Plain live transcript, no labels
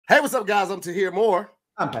Hey, what's up, guys? I'm Tahir Moore.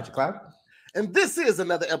 I'm Patrick Cloud. And this is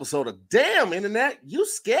another episode of Damn Internet, You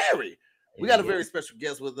Scary. We got a very special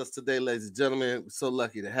guest with us today, ladies and gentlemen. We're so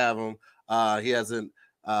lucky to have him. He hasn't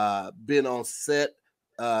been on set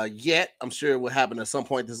yet. I'm sure it will happen at some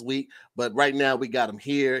point this week. But right now, we got him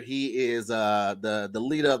here. He is the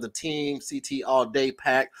leader of the team, CT All Day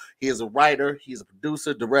Pack. He is a writer. He's a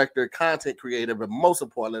producer, director, content creator, but most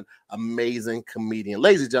importantly, amazing comedian.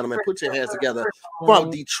 Ladies and gentlemen, put your hands together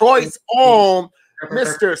from Detroit's own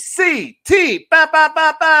Mr. CT. Ba, ba,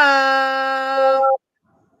 ba, ba.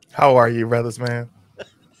 How are you, brothers, man?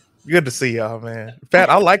 Good to see y'all, man.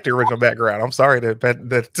 Pat, I like the original background. I'm sorry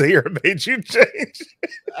that Tahir made you change.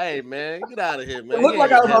 Hey, man, get out of here, man. It looked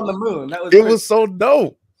like I was on the moon. That was it was so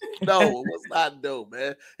dope. No, it was not dope,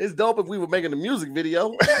 man. It's dope if we were making a music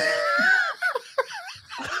video.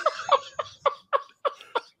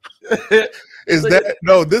 Is that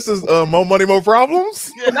no? This is More Money, More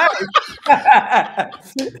Problems.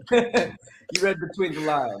 You read between the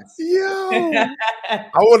lines. Yo, I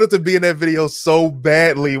wanted to be in that video so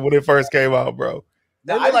badly when it first came out, bro.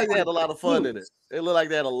 They look like they had a lot of fun in it. They look like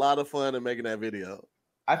they had a lot of fun in making that video.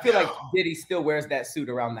 I feel like Diddy still wears that suit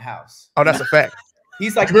around the house. Oh, that's a fact.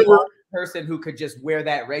 He's like the only person who could just wear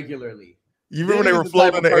that regularly. You remember they were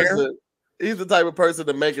floating in the air? He's the type of person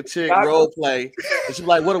to make a chick role play. And she'd be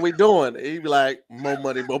like, what are we doing? And he'd be like, more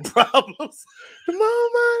money, more problems. The more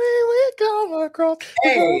money we come across.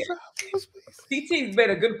 Hey, CT made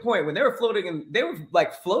a good point. When they were floating, and they were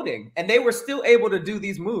like floating, and they were still able to do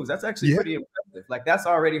these moves. That's actually pretty impressive. Like, that's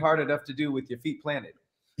already hard enough to do with your feet planted.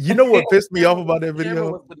 You know what pissed me off about that video? The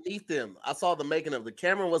camera was beneath them. I saw the making of the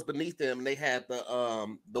camera was beneath them, and they had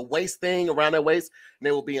the waist thing around their waist, and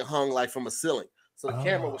they were being hung like from a ceiling. So the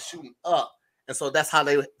camera was shooting up, and so that's how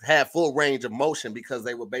they had full range of motion because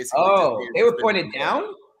they were basically. Oh, they were pointed down.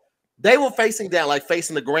 They were facing down, like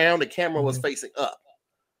facing the ground. The camera was facing up.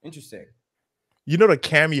 Interesting. You know, the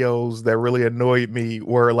cameos that really annoyed me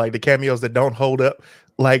were like the cameos that don't hold up.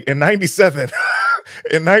 Like in '97,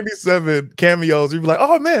 in '97 cameos, you'd be like,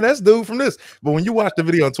 "Oh man, that's dude from this." But when you watch the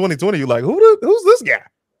video in 2020, you're like, "Who's this guy?"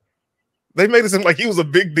 They made it seem like he was a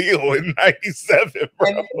big deal in '97.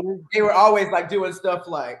 And they were always like doing stuff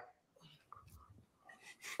like,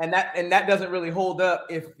 and that doesn't really hold up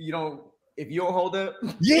if you don't hold up.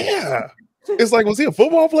 Yeah, it's like, was he a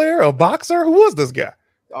football player, a boxer? Who was this guy?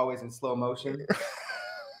 Always in slow motion.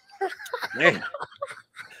 Man,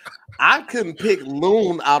 I couldn't pick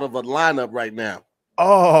Loon out of a lineup right now.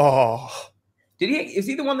 Oh, is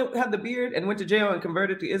he the one that had the beard and went to jail and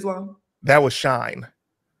converted to Islam? That was Shine.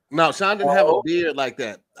 No, Sean didn't have a beard like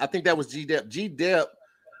that. I think that was G-Dep. G-Dep.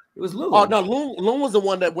 It was Loon. Oh, no, Loon was the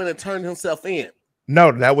one that went and turned himself in.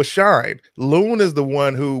 No, that was Shine. Loon is the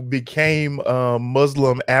one who became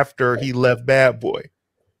Muslim after he left Bad Boy.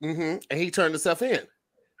 And he turned himself in.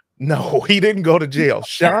 No, he didn't go to jail.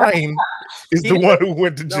 Shine is the one who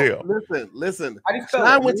went to jail. Listen.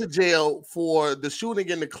 Shine went to jail for the shooting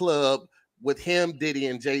in the club with him, Diddy,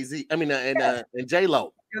 and Jay-Z. I mean, and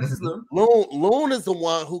J-Lo. Yeah, this is Loon. Loon is the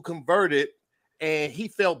one who converted, and he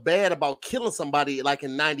felt bad about killing somebody like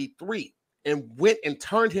in '93 and went and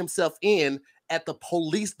turned himself in at the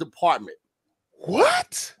police department.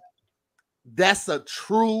 What? That's a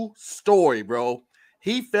true story, bro.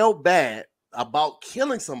 He felt bad about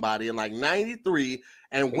killing somebody in like '93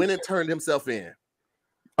 and went and turned himself in.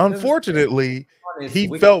 Unfortunately, he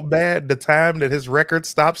felt bad the time that his record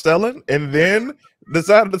stopped selling and then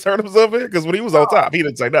decided to turn himself in because when he was on top, he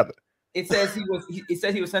didn't say nothing. It says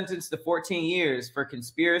he was sentenced to 14 years for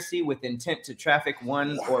conspiracy with intent to traffic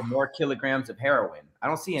 1 or more kilograms of heroin. I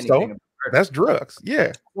don't see anything. So, that's drugs.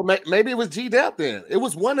 Yeah. Well, maybe it was G-Dep then. It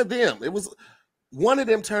was one of them. It was one of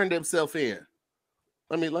them turned himself in.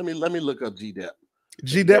 Let me look up G-Dep.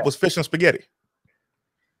 G-Dep was Fish and Spaghetti.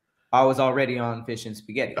 I was already on Fish and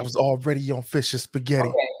Spaghetti. I was already on Fish and Spaghetti.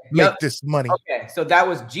 Okay. Make this money. Okay, so that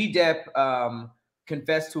was G-Dep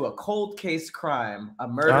confessed to a cold case crime, a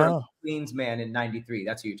murder of a Queens man in '93.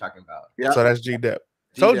 That's who you're talking about. Yeah. So that's G-Dep.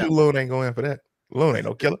 Told you Loon ain't going for that. Loon ain't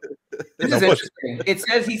no killer. This is interesting. It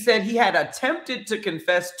says he said he had attempted to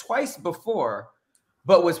confess twice before,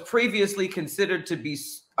 but was previously considered to be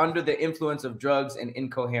under the influence of drugs and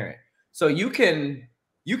incoherent. So you can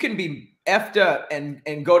be effed up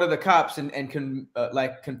and go to the cops and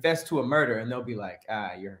like confess to a murder, and they'll be like,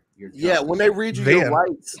 you're yeah. When they read you your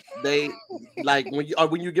rights, they like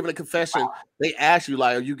when you're giving a confession, they ask you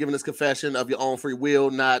like, are you giving this confession of your own free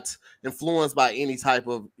will, not influenced by any type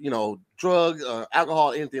of drug or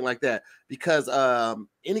alcohol, anything like that? Because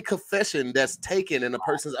any confession that's taken and the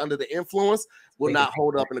person's under the influence will not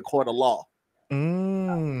hold up in the court of law.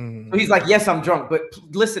 So he's like, yes, I'm drunk, but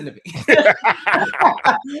listen to me.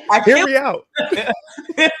 Hear me out.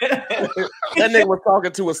 That nigga was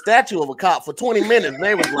talking to a statue of a cop for 20 minutes. And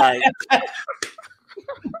they was like,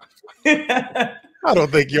 I don't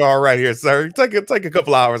think you're all right here, sir. Take a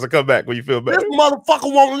couple hours and come back when you feel better. this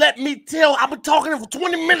motherfucker won't let me tell. I've been talking to him for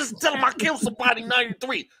 20 minutes and tell him I killed somebody in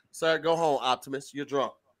 93. Sir, go home, Optimus. You're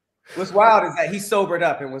drunk. What's wild is that he sobered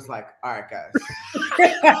up and was like, all right, guys.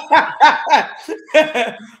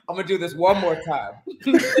 I'm going to do this one more time.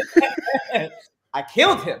 I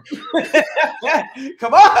killed him.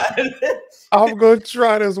 Come on. I'm going to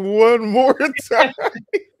try this one more time.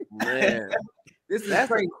 Man, that's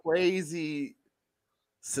a crazy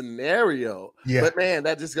scenario. Yeah. But, man,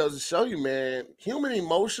 that just goes to show you, man, human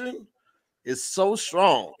emotion is so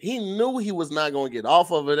strong. He knew he was not going to get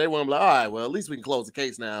off of it. They were like, all right, well, at least we can close the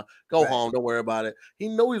case now. Go home. Don't worry about it. He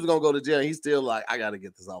knew he was going to go to jail. And he's still like, I got to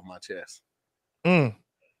get this off my chest. I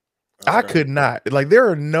could not. Like, there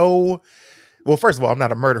are no... Well, first of all, I'm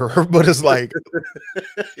not a murderer, but it's like,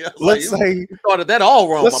 yeah, let's say... You started that all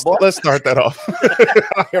wrong, my boy. Let's start that off.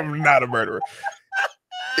 I am not a murderer.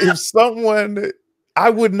 If someone... I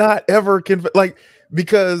would not ever...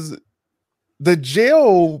 because... the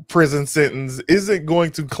jail prison sentence isn't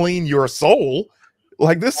going to clean your soul.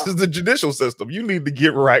 Like, this is the judicial system. You need to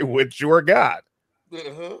get right with your God.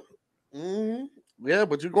 Yeah,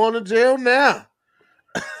 but you're going to jail now.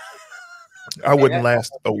 I wouldn't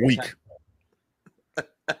last a week.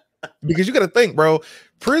 Because you got to think, bro,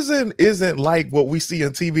 prison isn't like what we see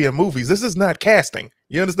in TV and movies. This is not casting.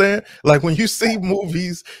 You understand? Like, when you see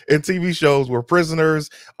movies and TV shows where prisoners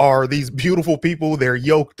are these beautiful people, they're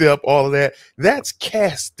yoked up, all of that, that's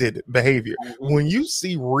casted behavior. When you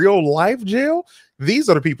see real life jail, these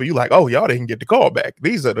are the people you like, oh, y'all didn't get the call back.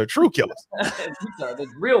 These are the true killers. These are the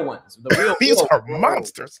real ones. The real These are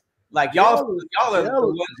monsters. Like, y'all are the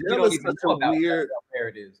ones you don't even know about weird. Where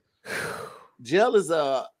it is. Jail is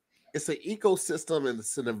it's an ecosystem and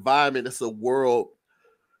it's an environment. It's a world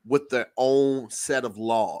with their own set of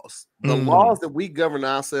laws. The laws that we govern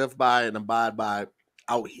ourselves by and abide by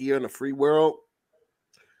out here in the free world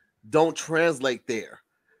don't translate there.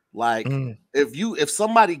 Like, if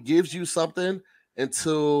somebody gives you something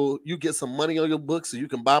until you get some money on your books so you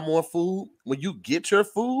can buy more food, when you get your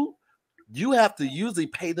food, you have to usually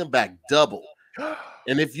pay them back double.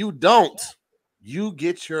 And if you don't, you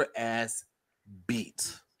get your ass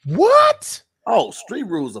beat. What? Oh, street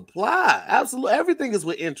rules apply. Absolutely. Everything is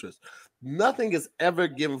with interest. Nothing is ever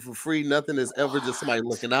given for free. Nothing is ever just somebody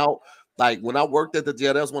looking out. Like, when I worked at the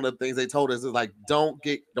jail, that's one of the things they told us is like, don't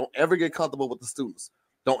ever get comfortable with the students.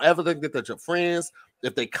 Don't ever think that they're your friends.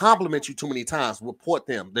 If they compliment you too many times, report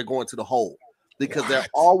them. They're going to the hole because they're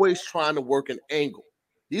always trying to work an angle.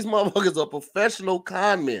 These motherfuckers are professional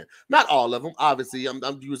con men. Not all of them, obviously. I'm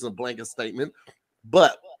using a blanket statement,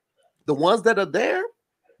 but the ones that are there,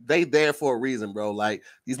 they there for a reason, bro. Like,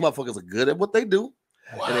 these motherfuckers are good at what they do,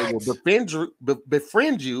 and they will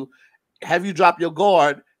befriend you, have you drop your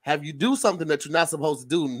guard, have you do something that you're not supposed to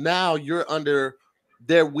do. Now you're under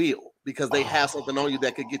their wheel because they have something on you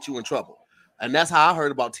that could get you in trouble. And that's how I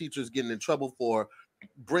heard about teachers getting in trouble for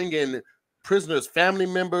bringing prisoners' family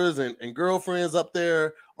members and girlfriends up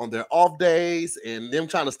there on their off days, and them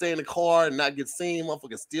trying to stay in the car and not get seen.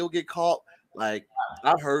 Motherfuckers still get caught. Like,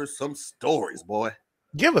 I heard some stories, boy.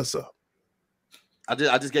 Give us up. I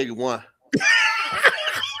just gave you one.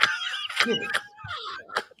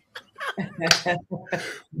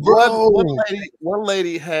 One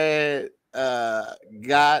lady had got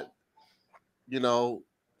into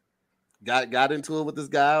it with this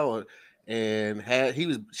guy,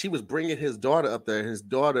 she was bringing his daughter up there. His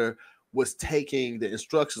daughter was taking the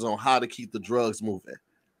instructions on how to keep the drugs moving.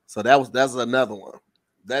 So that's another one.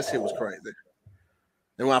 That shit was crazy.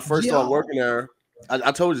 And when I first started working there,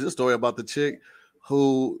 I told you this story about the chick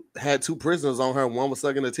who had two prisoners on her. One was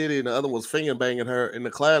sucking a titty and the other was finger banging her in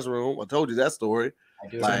the classroom. I told you that story. I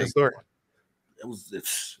do. Like, story.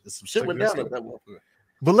 It's some shit went down at that one.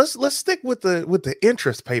 But let's stick with the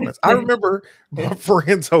interest payments. I remember my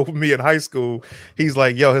friend told me in high school, he's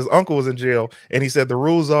like, yo, his uncle was in jail, and he said the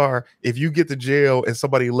rules are if you get to jail and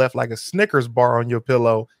somebody left like a Snickers bar on your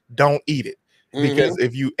pillow, don't eat it. Because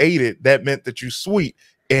if you ate it, that meant that you sweet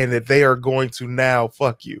and that they are going to now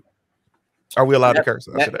fuck you. Are we allowed to curse?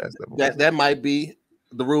 I should ask that might be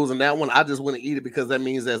the rules in that one. I just wouldn't eat it because that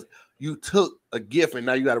means that you took a gift and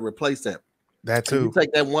now you got to replace that. That too. You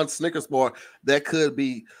take that one Snickers bar, that could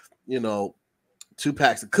be, 2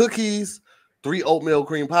 packs of cookies, 3 oatmeal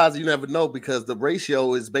cream pies. You never know because the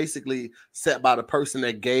ratio is basically set by the person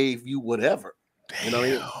that gave you whatever. You know what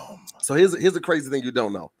I mean? So here's a crazy thing you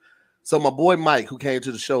don't know. So my boy Mike, who came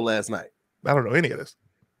to the show last night. I don't know any of this.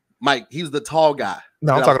 Mike, he was the tall guy.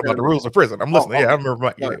 No, I'm talking about the rules of prison. I'm listening. Okay. Yeah, I remember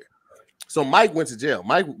Mike. Yeah. So Mike went to jail.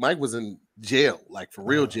 Mike was in jail, like for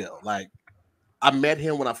real jail. Like I met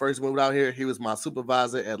him when I first moved out here. He was my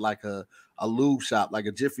supervisor at like a lube shop, like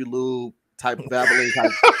a Jiffy Lube type of Valvoline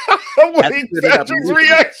type. Patrick's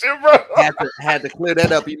reaction, bro. Had to clear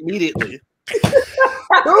that up immediately.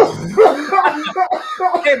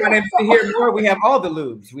 Okay, my name is Tahir Moore. We have all the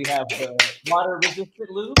lubes. We have the water resistant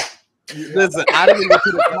lube. Listen, I didn't even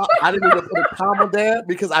put a comma there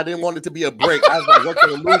because I didn't want it to be a break. I was like, what's the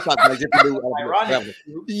lube shop? Like, Ironic.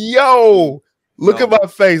 Yo, look at my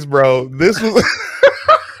face, bro. This was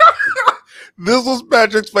this was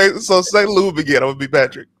Patrick's face. So say lube again. I'm gonna be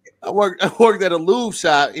Patrick. I worked at a lube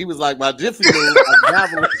shop. He was like, my Jiffy Lube.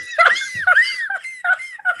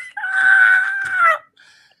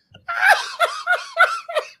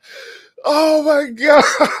 Oh my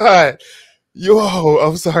god. Yo,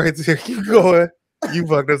 I'm sorry to keep going. You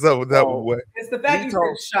fucked us up with that one, boy. It's the fact you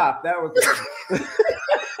said shop. That was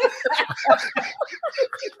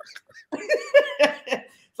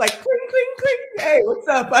it's like cling, cling, cling. Hey, what's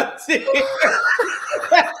up? I'm sitting here.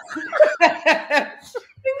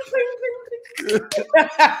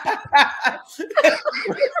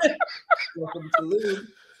 Welcome to Lube.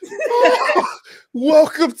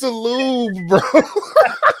 Welcome to Lube, bro.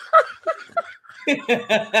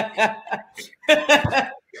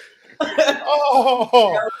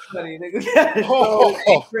 Oh, funny, nigga.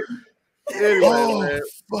 Anyway, man.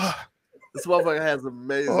 This motherfucker has an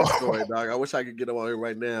amazing story, dog. I wish I could get him on here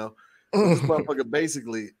right now. This motherfucker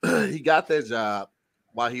basically, he got that job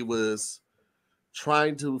while he was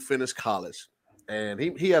trying to finish college. And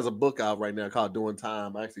he has a book out right now called Doing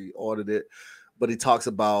Time. I actually ordered it. But he talks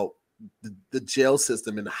about the jail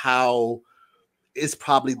system and how it's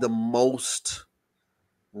probably the most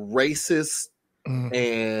racist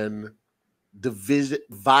and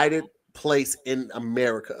divided place in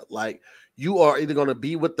America. Like, you are either going to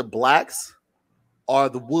be with the blacks or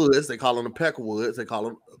the woods. They call them the Peckerwoods. They call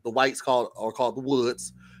them the whites called the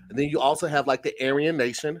woods. And then you also have like the Aryan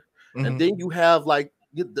Nation. And then you have like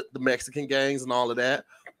the Mexican gangs and all of that.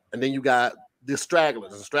 And then you got the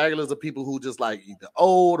stragglers. The stragglers are people who just like either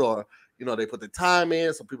old or, you know, they put their time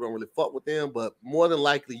in, so people don't really fuck with them. But more than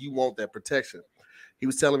likely, you want that protection. He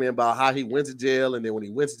was telling me about how he went to jail, and then when he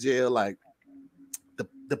went to jail, like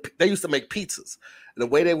they used to make pizzas. And the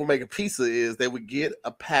way they would make a pizza is they would get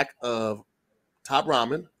a pack of top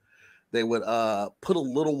ramen. They would put a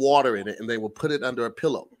little water in it, and they would put it under a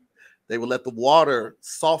pillow. They would let the water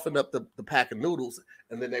soften up the pack of noodles,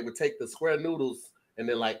 and then they would take the square noodles and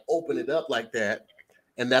then like open it up like that.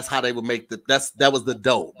 And that's how they would make that was the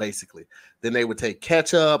dough, basically. Then they would take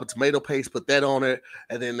ketchup, a tomato paste, put that on it,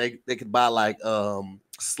 and then they could buy like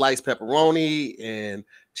sliced pepperoni and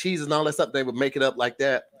cheese and all that stuff. They would make it up like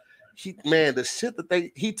that. The shit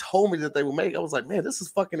that he told me that they would make, I was like, man, this is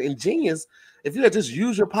fucking ingenious. If you had just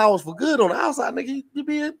used your powers for good on the outside, nigga, you'd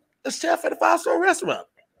be a chef at a 5-star restaurant.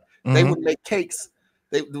 They would make cakes.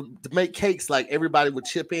 To make cakes, like everybody would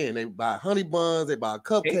chip in. They buy honey buns, they buy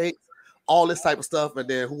cupcakes, all this type of stuff, and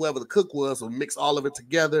then whoever the cook was would mix all of it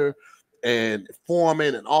together and form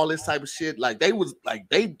it and all this type of shit. Like they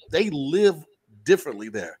live differently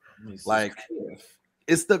there. Like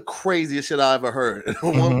it's the craziest shit I ever heard.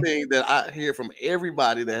 One thing that I hear from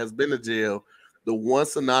everybody that has been to jail, the one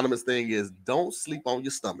synonymous thing is don't sleep on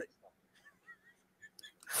your stomach.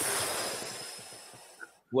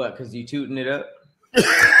 What? Because you tooting it up?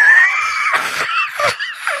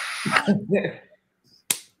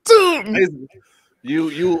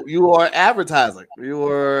 Dude, you are advertising. You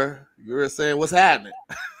were saying what's happening.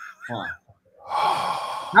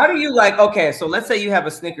 How do you like? Okay, so let's say you have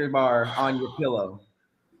a Snickers bar on your pillow,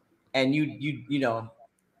 and you know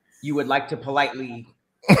you would like to politely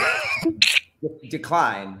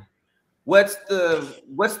decline. What's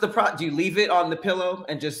the pro? Do you leave it on the pillow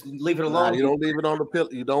and just leave it alone? Nah, you don't leave it on the pillow.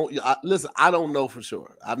 You don't. Listen, I don't know for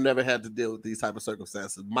sure. I've never had to deal with these type of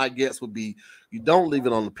circumstances. My guess would be you don't leave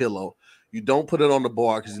it on the pillow. You don't put it on the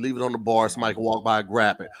bar, because you leave it on the bar, somebody can walk by and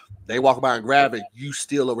grab it. They walk by and grab it, you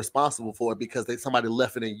still are responsible for it because somebody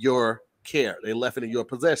left it in your care. They left it in your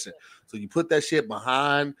possession. So you put that shit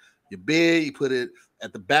behind your bed, you put it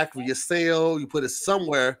at the back of your cell, you put it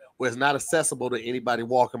somewhere where it's not accessible to anybody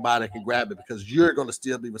walking by that can grab it, because you're going to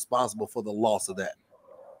still be responsible for the loss of that.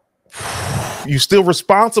 You still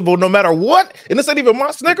responsible no matter what? And this ain't even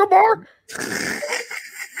my Snicker bar?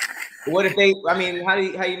 What if they? I mean, how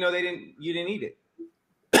you know you didn't eat it?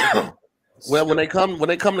 Well, when they come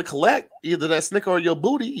to collect either that Snicker or your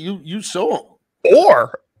booty, you show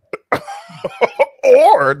them.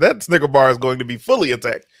 or that Snicker bar is going to be fully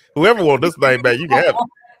attacked. Whoever wants this thing back, you can have it.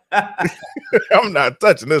 I'm not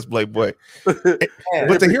touching this Playboy. But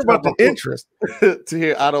to hear about the interest, to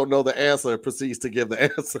hear I don't know the answer, proceeds to give the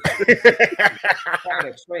answer.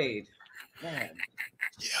 Trade. Man.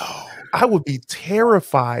 Yo, I would be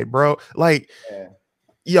terrified, bro. Like,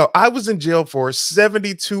 yo, I was in jail for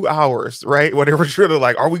 72 hours, right? When they were sure to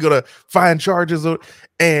like, are we gonna find charges?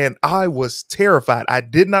 And I was terrified. I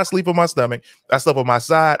did not sleep on my stomach. I slept on my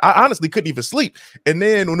side. I honestly couldn't even sleep. And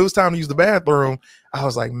then when it was time to use the bathroom, I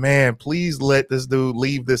was like, man, please let this dude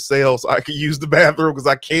leave this cell so I can use the bathroom because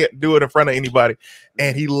I can't do it in front of anybody.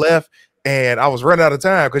 And he left, and I was running out of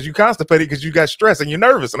time because you constipated because you got stressed and you're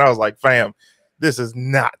nervous. And I was like, fam, this is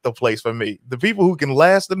not the place for me. The people who can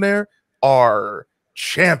last in there are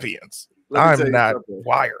champions. I'm not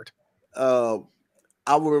wired.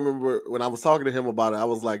 I will remember when I was talking to him about it. I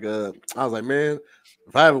was like, man,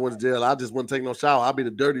 if I ever went to jail, I just wouldn't take no shower. I'll be the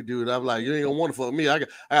dirty dude. I'm like, you ain't gonna want it for me. I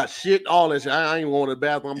got shit, all that shit. I ain't going to the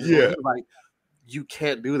bathroom. Like, you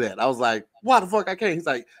can't do that. I was like, why the fuck I can't? He's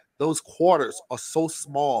like, those quarters are so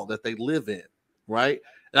small that they live in, right?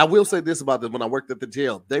 And I will say this about them: when I worked at the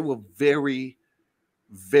jail, they were very,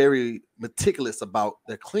 very meticulous about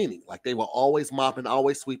their cleaning. Like, they were always mopping,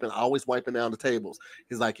 always sweeping, always wiping down the tables.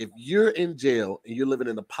 He's like, if you're in jail and you're living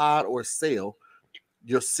in a pod or a cell,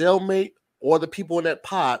 your cellmate or the people in that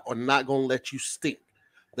pod are not going to let you stink.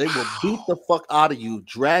 They will beat the fuck out of you,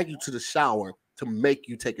 drag you to the shower to make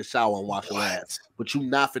you take a shower and wash your ass. But you're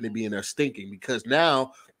not going to be in there stinking, because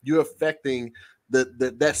now you're affecting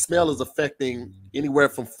that smell is affecting anywhere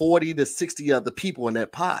from 40 to 60 other people in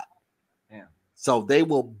that pod. So they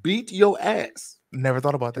will beat your ass. Never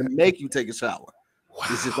thought about that. And make you take a shower. Wow.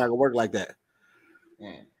 It's just not gonna work like that.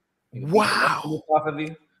 Wow. Off of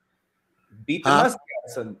you. Beat the musty out.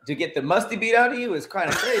 So to get the musty beat out of you is kind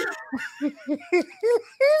of crazy.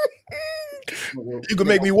 You can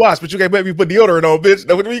make me wash, but you can't make me put deodorant on,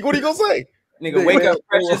 bitch. What are you gonna say? Nigga, wake up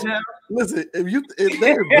fresh as hell. Listen, if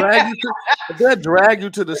they drag you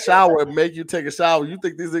to the shower and make you take a shower, you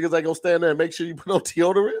think these niggas ain't gonna stand there and make sure you put on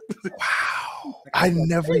deodorant? Wow, I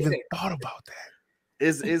never even thought about that.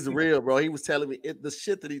 It's real, bro. He was telling me the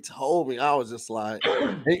shit that he told me. I was just like,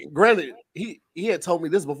 granted, he had told me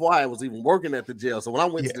this before I was even working at the jail. So when I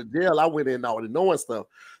went to the jail, I went in already knowing stuff.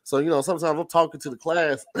 So sometimes I'm talking to the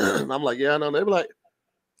class, and I'm like, yeah, I know. They be like,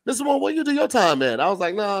 Mr. Moore, where you do your time at? I was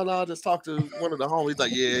like, no, I just talked to one of the homies. He's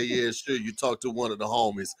like, yeah, sure. You talked to one of the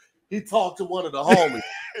homies. He talked to one of the homies.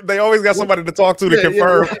 They always got somebody to talk to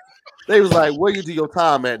confirm. Yeah. They was like, where you do your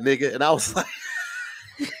time at, nigga? And I was like,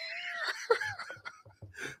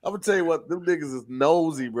 I'm gonna tell you what, them niggas is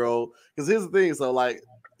nosy, bro. Because here's the thing. So, like,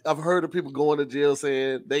 I've heard of people going to jail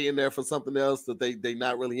saying they in there for something else that they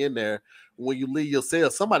not really in there. When you leave your cell,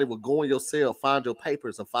 somebody will go in your cell, find your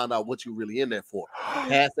papers, and find out what you really in there for.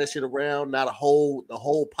 Pass that shit around. Now the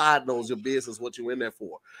whole pod knows your business, what you in there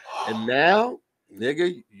for. And now,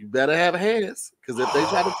 nigga, you better have hands, because if they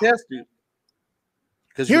try to test you,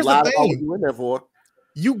 because you lied about what you in there for.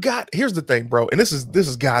 Here's the thing, bro, and this is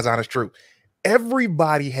God's honest truth.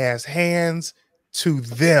 Everybody has hands to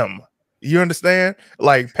them. You understand?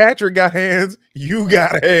 Like, Patrick got hands, you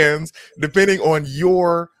got hands, depending on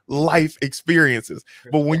your life experiences.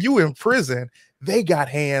 But when you in prison, they got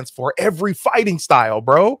hands for every fighting style,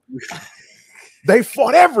 bro. They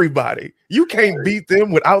fought everybody. You can't beat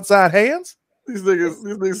them with outside hands. These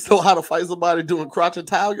niggas know how to fight somebody doing crotch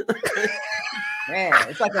Italian. Man,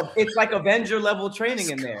 it's like Avenger level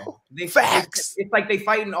training in there. Facts. It's like they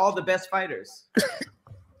fighting all the best fighters.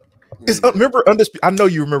 Remember Undisputed? I know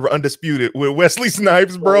you remember Undisputed with Wesley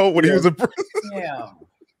Snipes, bro, when he was a prison. Yeah.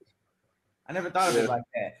 I never thought of it like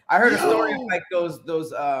that. I heard a story of like those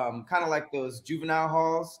kind of like those juvenile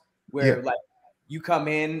halls where like you come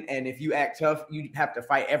in, and if you act tough, you have to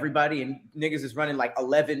fight everybody, and niggas is running like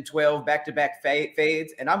 11, 12 back-to-back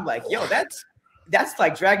fades. And I'm like, yo, that's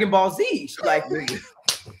like Dragon Ball Z. Like,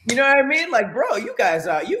 you know what I mean? Like, bro, you guys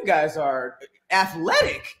are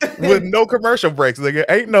athletic with no commercial breaks. Nigga,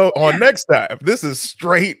 ain't no on next time. This is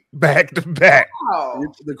straight back to back. Wow.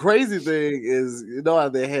 The crazy thing is, how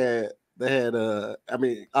they had I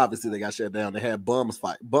mean, obviously they got shut down. They had bum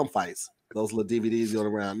fights. Those little DVDs going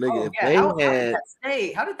around, nigga.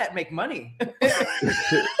 How did that make money?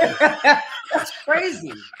 That's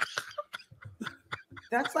crazy.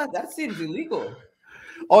 That seems illegal.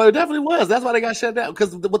 Oh, it definitely was. That's why they got shut down.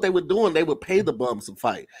 Because what they were doing, they would pay the bums to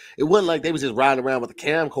fight. It wasn't like they was just riding around with a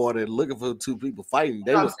camcorder and looking for two people fighting.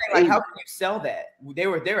 I'm saying, like, how can you sell that? They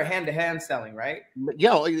were hand to hand selling, right?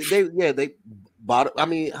 Yo, they bought it. I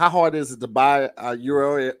mean, how hard is it to buy a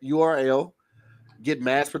URL? get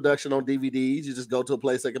mass production on DVDs. You just go to a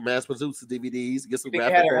place that can mass produce the DVDs, get some Think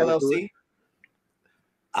they had graphic an to it.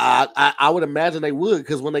 LLC? I would imagine they would,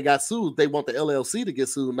 because when they got sued, they want the LLC to get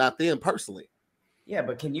sued, not them personally. Yeah,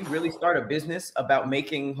 but can you really start a business about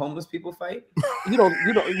making homeless people fight? You don't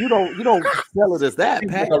sell it as that.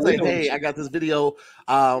 Pat, you say, hey, I got this video.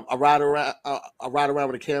 I ride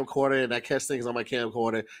around with a camcorder, and I catch things on my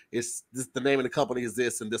camcorder. It's this, the name of the company is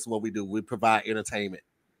this, and this is what we do. We provide entertainment.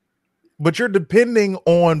 But you're depending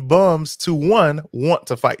on bums to, one, want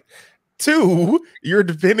to fight. Two, you're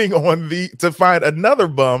depending on to find another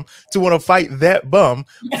bum to want to fight that bum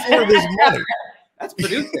for this money. That's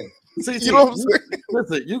producing. See, you know what I'm saying?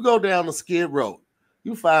 Listen, you go down the Skid Row,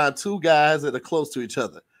 you find two guys that are close to each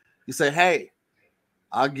other. You say, hey,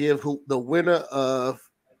 I'll give the winner of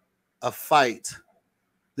a fight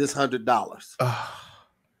this $100.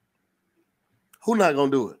 Who not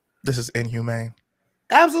gonna do it? This is inhumane.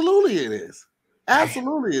 Absolutely it is.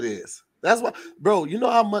 Absolutely it is. That's why, bro, you know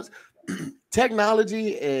how much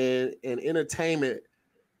technology and entertainment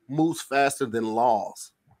moves faster than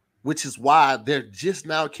laws, which is why they're just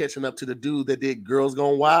now catching up to the dude that did Girls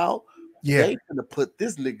Gone Wild. Yeah. They gonna put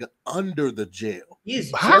this nigga under the jail.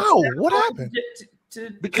 How? What happened?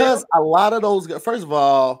 Because a lot of those, first of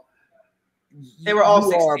all, they were all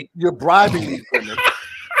 16. You're bribing these women.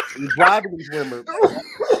 You're bribing these women.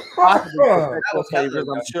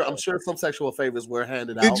 I'm sure some sexual favors were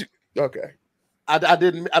handed out. Okay.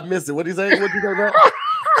 I missed it. What did you say? What did you say about?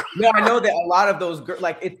 No, I know that a lot of those girls,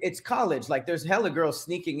 like it's college, like there's hella girls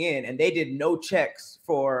sneaking in, and they did no checks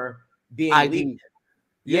for being legal.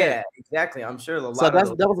 Yeah, exactly. I'm sure a lot. So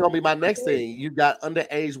that was gonna be my next thing. You got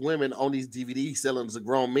underage women on these DVDs selling to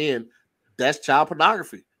grown men. That's child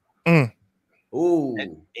pornography. Ooh,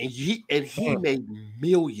 and he made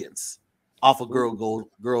millions off of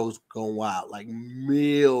Girls Gone Wild, like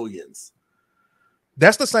millions.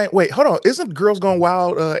 That's the same. Wait, hold on. Isn't Girls Gone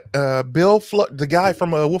Wild Bill the guy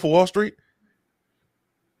from Wolf of Wall Street?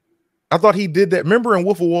 I thought he did that. Remember in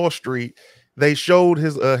Wolf of Wall Street, they showed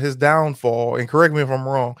his downfall, and correct me if I'm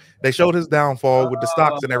wrong. They showed his downfall with the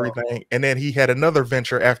stocks and everything, and then he had another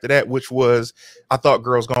venture after that, which was, I thought,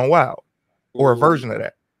 Girls Gone Wild, or a version of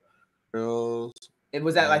that. It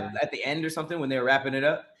was that like at the end or something when they were wrapping it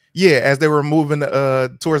up. Yeah, as they were moving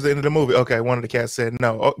towards the end of the movie. Okay, one of the cats said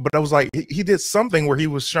no, but I was like, he did something where he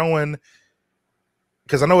was showing,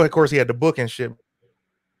 because I know, of course, he had the book and shit.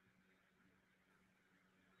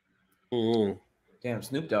 Damn,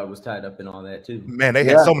 Snoop Dogg was tied up in all that too. Man, they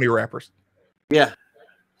had so many rappers. Yeah,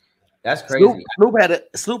 that's crazy.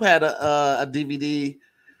 Snoop had a DVD.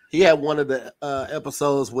 He had one of the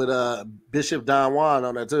episodes with Bishop Don Juan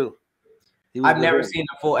on there too. I've never seen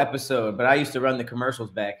a full episode, but I used to run the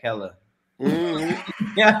commercials back hella.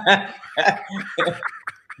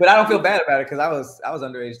 But I don't feel bad about it because I was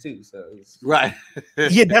underage too. So right.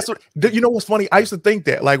 Yeah, that's what you know. What's funny? I used to think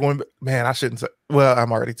that, like, when I shouldn't say. Well,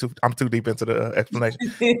 I'm too deep into the explanation.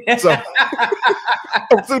 So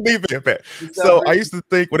I'm too deep in that. So I used to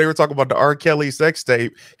think when they were talking about the R. Kelly sex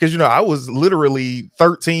tape, because I was literally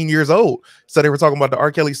 13 years old. So they were talking about the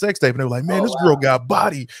R. Kelly sex tape, and they were like, "Man, this girl got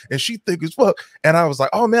body, and she thick as fuck." And I was like,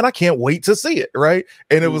 "Oh man, I can't wait to see it." Right?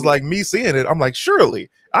 And it was like me seeing it. I'm like, surely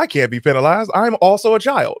I can't be penalized. I'm also a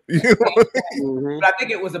child. But I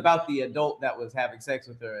think it was about the adult that was having sex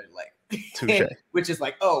with her, like, which is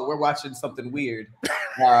like, oh, we're watching something weird.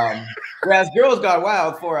 Whereas Girls Gone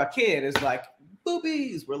Wild for a kid is like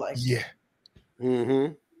boobies. We're like, yeah.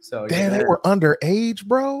 So damn, they were underage,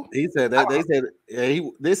 bro. He said that. They said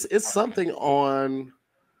this is something on.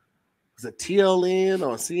 Is it TLN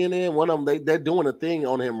or CNN? One of them. They're doing a thing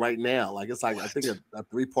on him right now. Like it's like I think a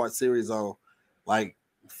 3-part series on like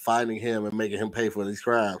finding him and making him pay for these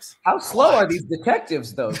crimes. How slow are these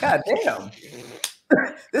detectives, though? God damn.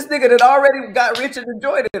 This nigga that already got rich and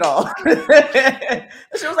enjoyed it all.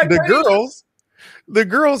 She was like, the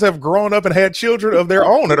girls have grown up and had children of their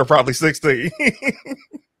own that are probably 16.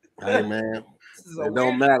 Hey man, it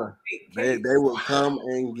don't matter. They will come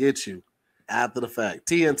and get you after the fact.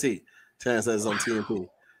 TNT. Chance says on TNT.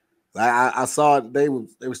 I saw it. They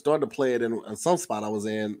were starting to play it in some spot I was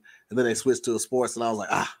in, and then they switched to a sports, and I was like,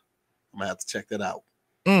 I'm gonna have to check that out.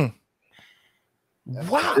 Wow,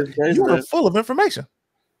 you were full of information.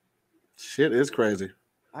 Shit is crazy.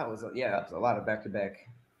 That was a lot of back-to-back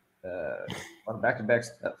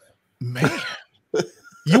stuff. Man,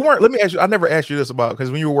 you weren't. Let me ask you. I never asked you this about,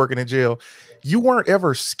 because when you were working in jail, you weren't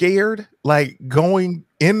ever scared, like going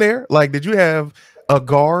in there. Like, did you have a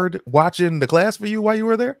guard watching the class for you while you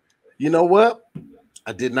were there? You know what?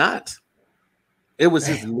 I did not. It was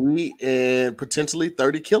just me and potentially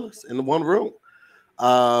 30 killers in the one room.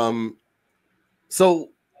 So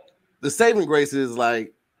the saving grace is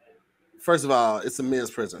like, first of all, it's a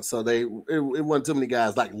men's prison, so it wasn't too many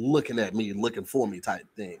guys like looking at me, looking for me type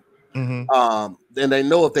thing. Then they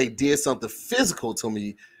know if they did something physical to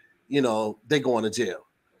me, you know, they going to jail.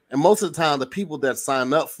 And most of the time, the people that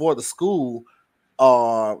sign up for the school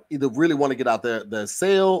are either really want to get out their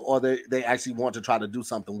cell, or they actually want to try to do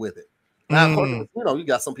something with it. Now, of course, you know, you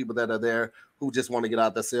got some people that are there who just want to get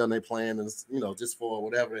out their cell and they playing, and you know, just for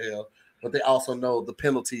whatever the hell. But they also know the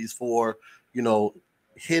penalties for, you know,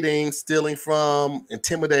 hitting, stealing from,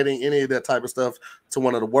 intimidating, any of that type of stuff to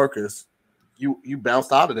one of the workers. You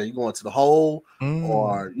bounced out of there. You going to the hole,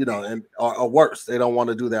 or you know, and or worse, they don't want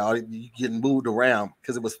to do that. Or you getting moved around,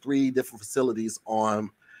 because it was 3 different facilities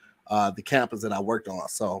on the campus that I worked on.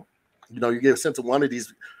 So, you know, you get sent to one of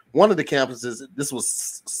the campuses. This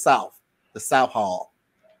was the South Hall.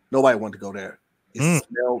 Nobody wanted to go there. It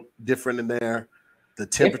smelled different in there. The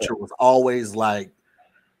temperature was always like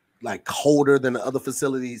colder than the other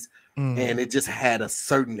facilities, and it just had a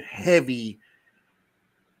certain heavy.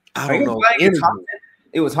 I don't know.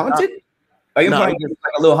 It was haunted. Are you implying it was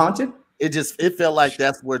like a little haunted? It felt like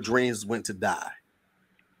that's where dreams went to die.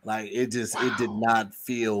 Like it did not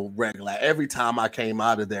feel regular. Every time I came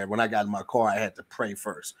out of there, when I got in my car, I had to pray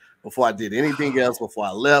first before I did anything else. Before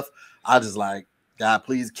I left, I just like, God,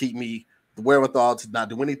 please keep me the wherewithal to not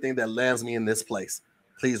do anything that lands me in this place.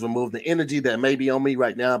 Please remove the energy that may be on me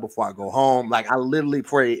right now before I go home. Like I literally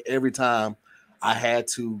prayed every time I had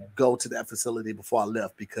to go to that facility before I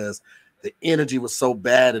left, because the energy was so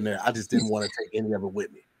bad in there. I just didn't want to take any of it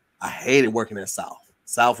with me. I hated working at South.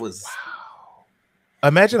 South was. Wow.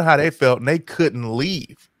 Imagine how they felt and they couldn't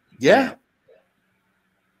leave. Yeah.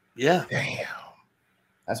 Yeah. Damn.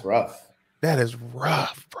 That's rough. That is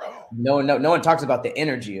rough, bro. No one talks about the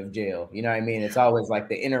energy of jail. You know what I mean? It's always like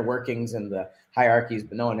the inner workings and the hierarchies,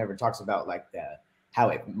 but no one ever talks about like how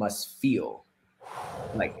it must feel.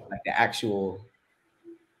 Like the actual,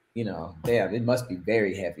 you know, damn, it must be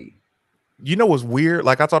very heavy. You know what's weird?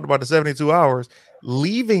 Like I talked about the 72 hours,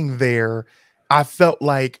 leaving there, I felt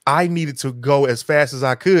like I needed to go as fast as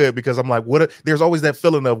I could, because I'm like, what if, there's always that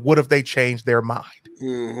feeling of what if they change their mind?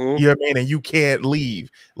 You know what I mean? And you can't leave.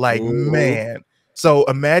 Like, man. So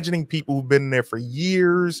imagining people who've been there for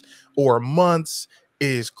years or months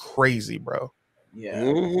is crazy, bro.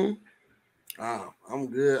 Yeah. I'm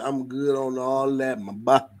good. I'm good on all that, my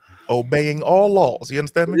boy. Obeying all laws. You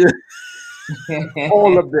understand me? Yeah.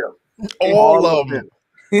 All of them. All of them.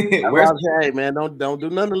 Hey man, don't do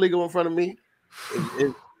nothing illegal in front of me.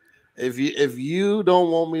 If you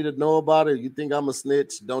don't want me to know about it, you think I'm a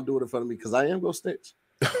snitch, don't do it in front of me, because I am gonna snitch.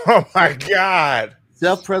 Oh my God.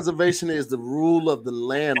 Self-preservation is the rule of the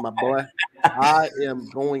land, my boy. I am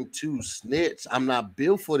going to snitch. I'm not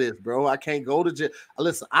built for this, bro. I can't go to jail.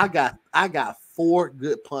 Listen, I got 4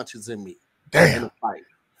 good punches in me. Damn. In a fight.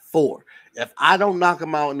 4. If I don't knock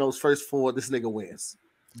him out in those first 4, this nigga wins.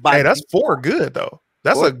 Hey, that's 4 good though.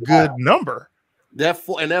 That's a good number. That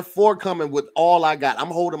 4 coming with all I got. I'm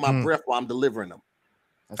holding my breath while I'm delivering them.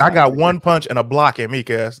 I got 1 punch and a block in me,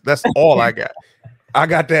 cuz that's all I got. I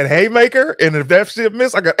got that haymaker, and if that shit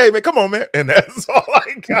miss, I got, hey man, come on, man. And that's all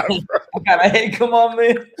I got, bro. I got a hey, come on,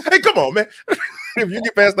 man. Hey, come on, man. If you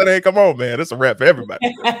get past that, hey, come on, man. It's a wrap for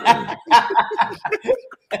everybody.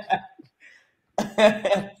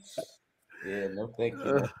 Yeah, no, thank you.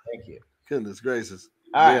 No, thank you. Goodness gracious.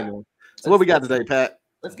 All yeah, right. man. So what we got today, Pat?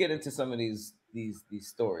 Let's get into some of these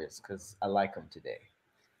stories, because I like them today.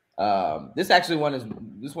 This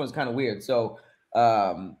one's kind of weird. So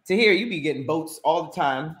Tahir, you be getting boats all the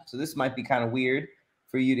time, so this might be kind of weird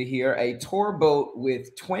for you to hear. A tour boat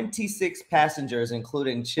with 26 passengers,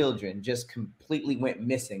 including children, just completely went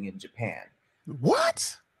missing in Japan.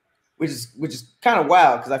 What? Which is kind of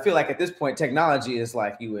wild, because I feel like at this point technology is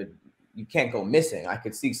like you can't go missing. I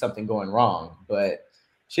could see something going wrong, but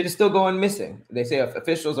shit is still going missing. They say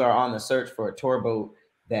officials are on the search for a tour boat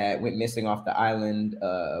that went missing off the island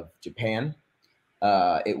of Japan.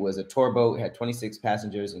 It was a tour boat, had 26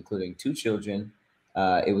 passengers, including 2 children.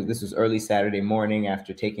 This was early Saturday morning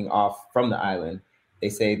after taking off from the island. They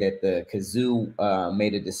say that the Kazoo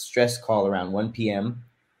made a distress call around 1 p.m.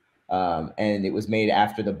 And it was made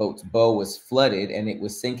after the boat's bow was flooded and it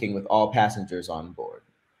was sinking with all passengers on board.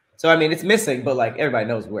 So, I mean, it's missing, but like everybody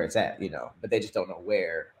knows where it's at, you know, but they just don't know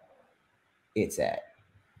where it's at.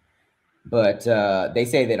 But they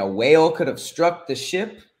say that a whale could have struck the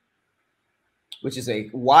ship, which is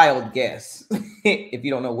a wild guess if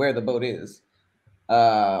you don't know where the boat is.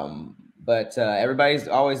 But everybody's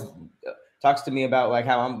always talks to me about like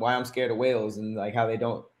why I'm scared of whales and like how they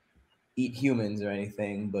don't eat humans or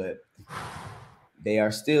anything. But they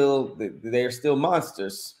are still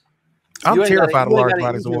monsters. I'm terrified of large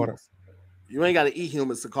bodies of water. You ain't got to eat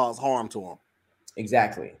humans to cause harm to them.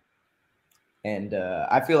 Exactly. And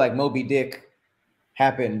I feel like Moby Dick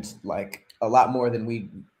happened like a lot more than we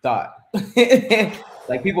thought.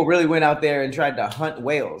 Like people really went out there and tried to hunt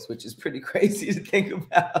whales, which is pretty crazy to think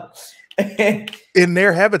about. In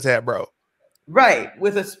their habitat, bro. Right,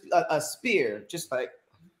 with a spear, just like.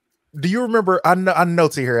 Do you remember? I know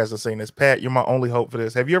Tahir hasn't seen this. Pat, you're my only hope for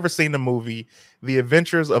this. Have you ever seen the movie The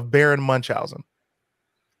Adventures of Baron Munchausen?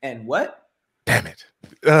 And what? Damn it.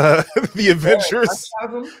 The Adventures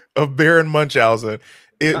of Baron Munchausen.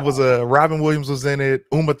 It was Robin Williams was in it.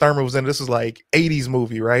 Uma Thurman was in it. This is like 80s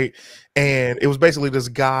movie, right? And it was basically this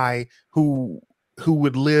guy who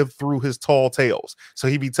would live through his tall tales. So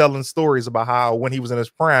he'd be telling stories about how when he was in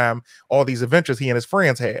his prime, all these adventures he and his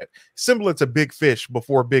friends had, similar to Big Fish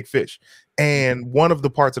before Big Fish. And one of the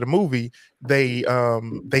parts of the movie, they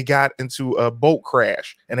got into a boat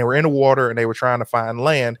crash and they were in the water and they were trying to find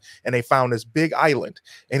land and they found this big island.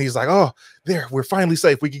 And he's like, oh, there, we're finally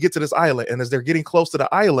safe. We can get to this island. And as they're getting close to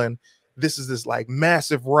the island, this is this like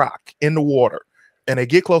massive rock in the water. And they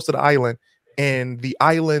get close to the island and the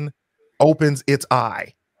island opens its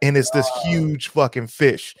eye and it's this huge fucking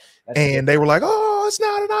fish. And they were like, oh, it's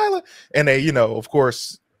not an island. And they, you know, of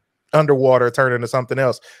course, underwater turned into something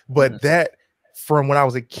else. But that, from when I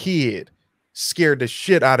was a kid, scared the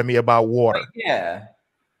shit out of me about water. Yeah.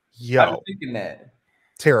 Yo. I was thinking that.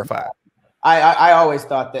 Terrified. I always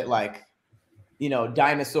thought that, like, you know,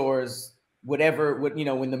 dinosaurs, whatever, you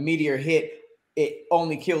know, when the meteor hit, it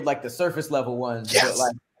only killed like the surface level ones. Yes. But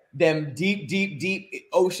like them deep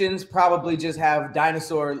oceans probably just have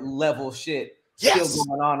dinosaur level shit still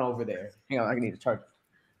going on over there. Hang on, I need to charge.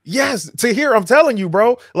 Yes, Tahir, I'm telling you,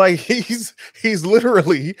 bro. Like he's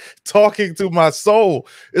literally talking to my soul.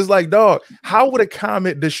 It's like, dog, how would a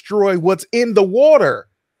comet destroy what's in the water?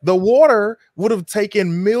 The water would have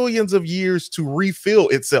taken millions of years to refill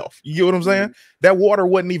itself. You get what I'm saying? That water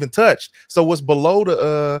wasn't even touched. So what's below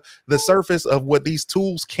the surface of what these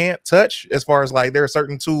tools can't touch, as far as like there are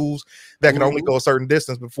certain tools that can only go a certain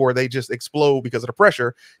distance before they just explode because of the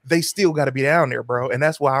pressure. They still got to be down there, bro. And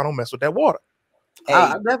that's why I don't mess with that water. Hey.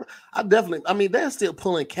 I definitely, I mean, they're still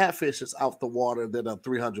pulling catfishes out the water that are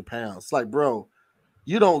 300 pounds. Like, bro,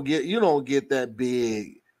 you don't get that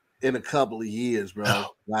big in a couple of years, bro.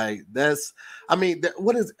 Like that's, I mean,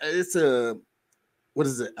 what is it?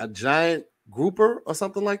 A giant grouper or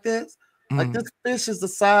something like that? Like this fish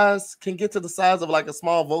is can get to the size of like a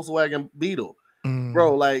small Volkswagen Beetle,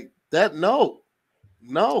 bro. Like that. No,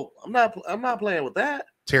 I'm not playing with that.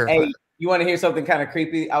 Terrifying. Hey, you want to hear something kind of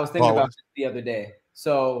creepy? I was thinking about this the other day.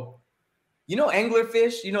 So, you know,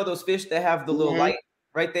 anglerfish, you know, those fish that have the little light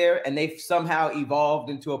right there, and they've somehow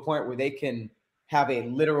evolved into a point where they can have a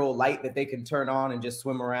literal light that they can turn on and just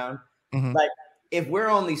swim around. Like, if we're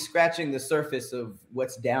only scratching the surface of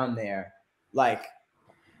what's down there, like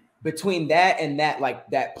between that and that, like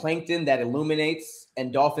that plankton that illuminates,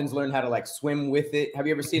 and dolphins learn how to like swim with it. Have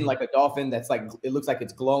you ever seen like a dolphin that's like, it looks like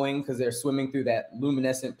it's glowing because they're swimming through that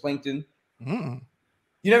luminescent plankton? You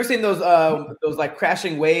never seen those like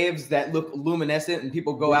crashing waves that look luminescent and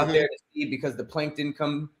people go out there to see because the plankton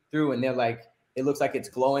come through and they're like, it looks like it's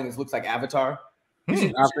glowing. It looks like Avatar. I've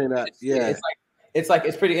seen that. Yeah.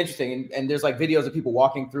 It's pretty interesting. And there's like videos of people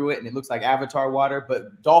walking through it and it looks like Avatar water,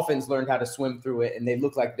 but dolphins learned how to swim through it and they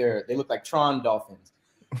look like Tron dolphins.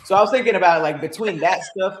 So I was thinking about like between that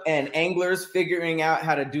stuff and anglers figuring out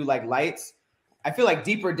how to do like lights, I feel like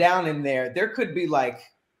deeper down in there could be like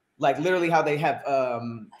literally how they have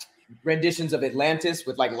renditions of Atlantis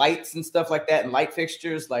with like lights and stuff like that and light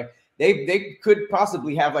fixtures. Like they could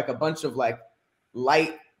possibly have like a bunch of like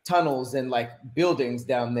light tunnels and like buildings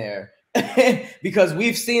down there because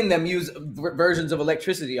we've seen them use versions of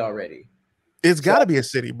electricity already. It's got to be a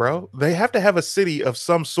city, bro. They have to have a city of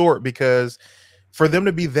some sort, because for them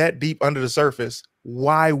to be that deep under the surface,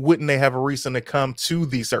 why wouldn't they have a reason to come to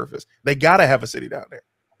the surface? They got to have a city down there.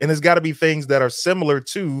 And it's got to be things that are similar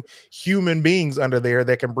to human beings under there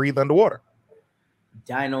that can breathe underwater.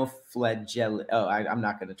 Dinoflagellate. Oh, I'm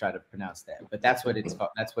not going to try to pronounce that, but that's what it's called.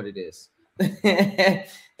 That's what it is.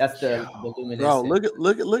 That's the luminescent. Bro,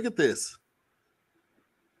 look at this.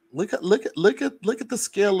 Look at the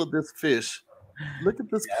scale of this fish. Look at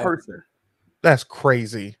this person. That's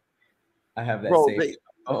crazy. I have that.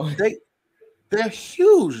 Bro, they're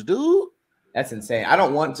huge, dude. That's insane. I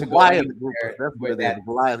don't want to go Goliath grouper. That's where that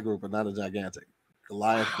Goliath grouper, not a gigantic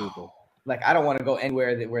Goliath grouper. Like, I don't want to go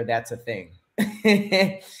anywhere where that's a thing.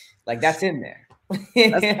 Like, that's in there.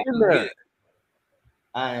 That's in there.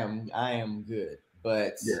 I am good,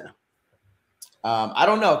 but yeah. I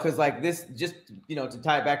don't know, because like this, just to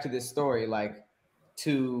tie it back to this story, like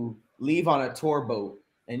to leave on a tour boat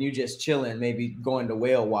and you just chilling, maybe going to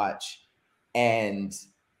whale watch, and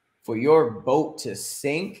for your boat to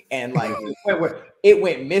sink and like it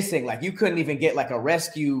went missing, like you couldn't even get like a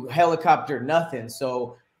rescue helicopter, nothing.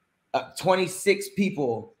 So 26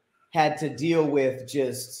 people had to deal with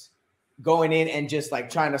just going in and just like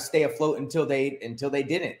trying to stay afloat until they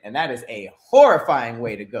didn't, and that is a horrifying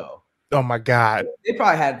way to go. Oh my God. They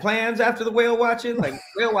probably had plans after the whale watching. Like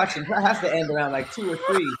whale watching has to end around like 2 or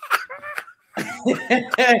 3.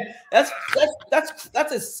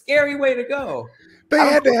 that's a scary way to go. They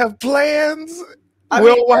had to have plans.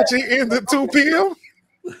 Whale watching ends at 2 p.m.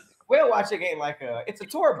 Whale watching ain't like it's a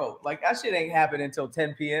tour boat. Like that shit ain't happening until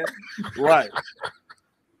 10 p.m. Right.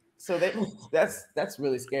 So that's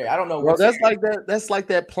really scary. I don't know. Well, that's like that. That's like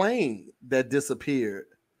that plane that disappeared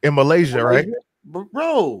in Malaysia, right?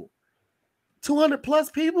 Bro, 200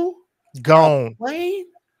 plus people gone. Plane.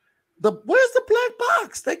 Where's the black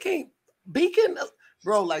box? They can't beacon,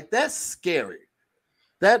 bro. Like that's scary.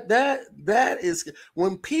 That is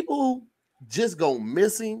when people just go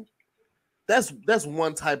missing. That's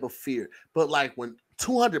one type of fear. But like when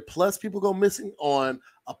 200 plus people go missing on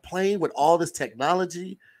a plane with all this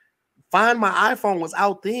technology. Find My iPhone was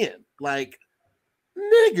out then. Like,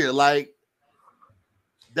 nigga, like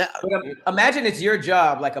that. But imagine it's your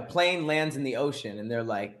job. Like a plane lands in the ocean, and they're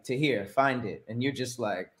like, "Tahir, find it," and you're just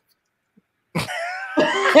like,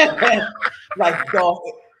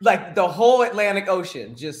 like the whole Atlantic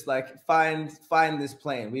Ocean, just like find this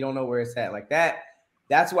plane. We don't know where it's at. Like that.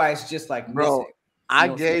 That's why it's just like, bro. Missing. I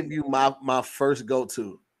gave you my first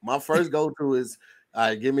go-to. My first go-to is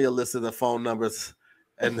give me a list of the phone numbers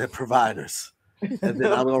and the providers, and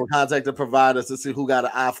then I'm gonna contact the providers to see who got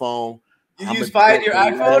an iPhone. You find your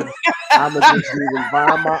iPhone? I'm gonna just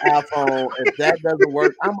find my iPhone. If that doesn't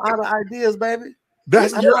work, I'm out of ideas, baby.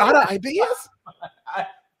 You're out of ideas?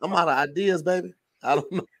 I'm out of ideas, baby. I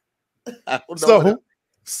don't know.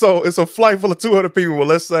 So it's a flight full of 200 people. Well,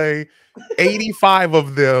 let's say 85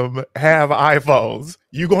 of them have iPhones.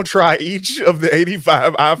 You gonna try each of the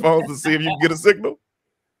 85 iPhones to see if you can get a signal?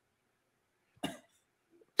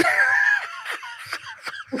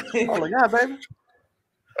 Oh my God, baby!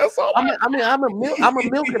 That's all. I'm a milk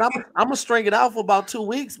it. I'm gonna string it out for about 2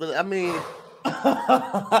 weeks. But I mean,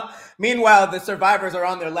 meanwhile, the survivors are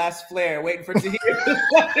on their last flare, waiting for Tahir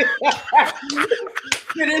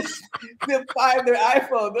finish to find their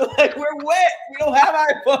iPhone. They're like, "We're wet. We don't have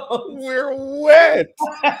iPhones. We're wet."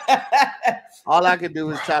 All I can do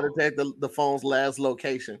is try to take the phone's last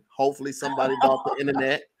location. Hopefully, somebody bought the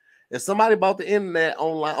internet. If somebody bought the internet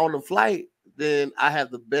online on the flight, then I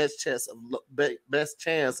have the best chance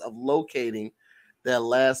of locating that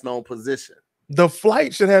last known position. The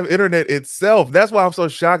flight should have internet itself. That's why I'm so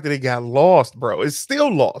shocked that it got lost, bro. It's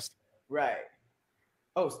still lost. Right.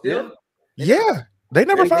 Oh, still? Yeah. They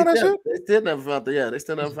never found that shit? They still never found that. Yeah, they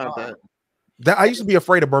still never found that. I used to be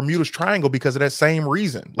afraid of Bermuda's Triangle because of that same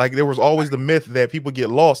reason. Like there was always the myth that people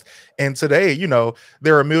get lost. And today,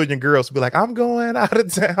 there are a million girls who be like, I'm going out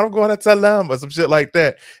of town, I'm going to Tulum or some shit like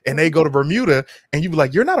that. And they go to Bermuda and you be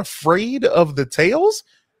like, you're not afraid of the tails?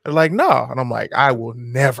 They're like, no. And I'm like, I will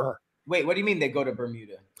never. Wait, what do you mean they go to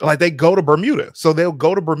Bermuda? Like they go to Bermuda. So they'll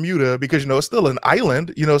go to Bermuda because, it's still an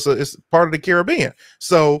island, so it's part of the Caribbean.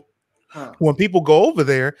 So when people go over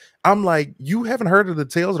there, I'm like, you haven't heard of the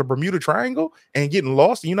tales of the Bermuda Triangle and getting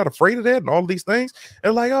lost and you're not afraid of that and all these things?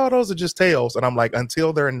 They're like, oh, those are just tales. And I'm like,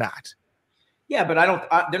 until they're not. Yeah, but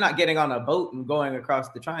they're not getting on a boat and going across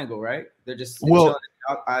the triangle, right? They're just chilling on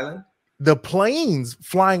the island. The planes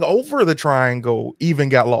flying over the triangle even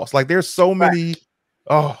got lost. Like there's so many.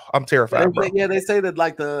 Oh, I'm terrified. Yeah, they say that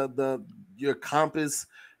like your compass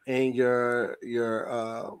and your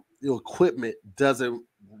equipment doesn't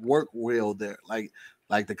work well there. Like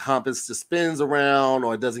the compass just spins around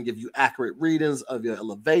or it doesn't give you accurate readings of your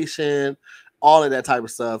elevation. All of that type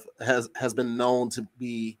of stuff has been known to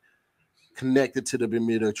be connected to the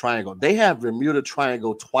Bermuda Triangle. They have Bermuda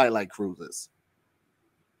Triangle twilight cruises.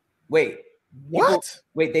 Wait, what?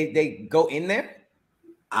 They go in there?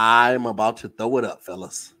 I'm about to throw it up,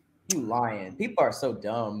 fellas. You lying. People are so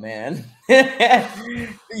dumb, man.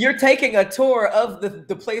 You're taking a tour of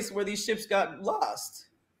the place where these ships got lost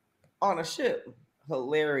on a ship.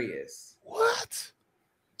 Hilarious. What?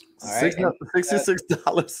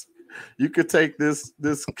 $66. You could take this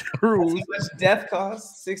cruise. How much death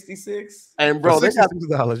cost? 66. And bro, they got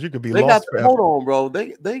 $66. You could be lost. Hold on, bro.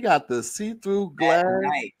 They got the see-through glass.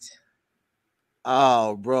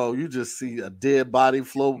 Oh, bro, you just see a dead body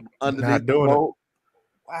float underneath the boat.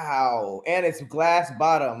 Wow. And it's glass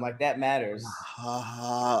bottom. Like that matters.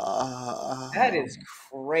 That is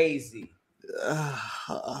crazy.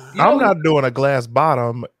 I'm not doing a glass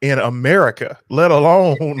bottom in America, let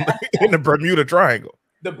alone in the Bermuda Triangle.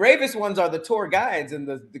 The bravest ones are the tour guides and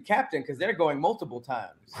the captain, because they're going multiple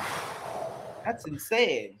times. That's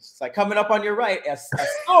insane. It's like coming up on your right, a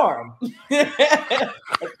storm, a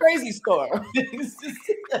crazy storm.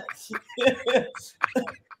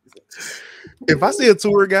 If I see a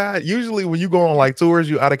tour guide, usually when you go on like tours,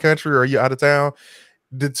 you out of country or you out of town,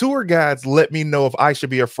 the tour guides let me know if I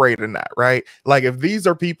should be afraid or not, right? Like if these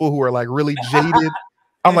are people who are like really jaded,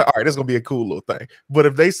 I'm like, all right, this is gonna be a cool little thing. But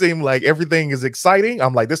if they seem like everything is exciting,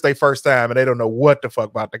 I'm like, this is their first time and they don't know what the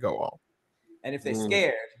fuck about to go on. And if they're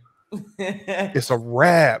scared, it's a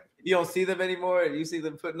wrap. You don't see them anymore. You see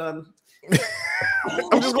them putting on.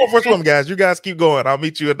 I'm just going for a swim, guys. You guys keep going. I'll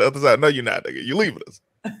meet you at the other side. No, you're not, nigga. You leaving us.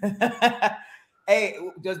 Hey,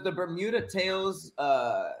 does the Bermuda tales,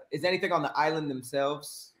 is anything on the island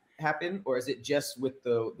themselves happen, or is it just with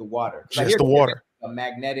the water? Just the water. A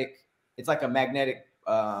magnetic. It's like a magnetic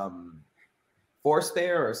force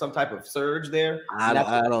there, or some type of surge there. I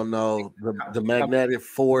don't know. The magnetic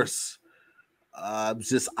force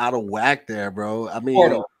just out of whack there, bro. I mean,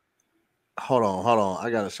 hold on. I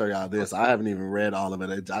gotta show y'all this. I haven't even read all of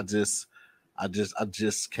it. I just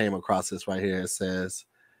came across this right here. It says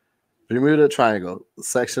Bermuda Triangle, a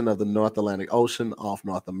section of the North Atlantic Ocean off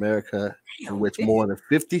North America, in which more than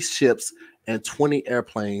 50 ships and 20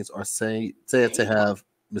 airplanes are said to have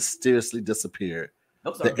mysteriously disappeared.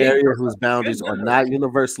 The area whose boundaries are not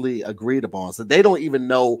universally agreed upon. So they don't even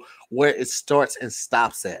know where it starts and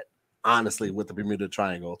stops at, honestly, with the Bermuda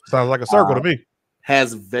Triangle. Sounds like a circle to me.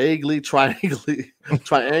 Has vaguely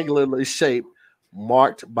triangularly shaped,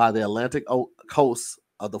 marked by the Atlantic coast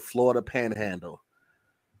of the Florida Panhandle.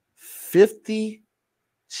 50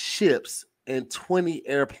 ships and 20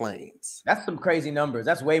 airplanes. That's some crazy numbers.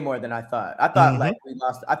 That's way more than I thought. I thought like we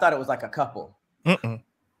lost. I thought it was like a couple. But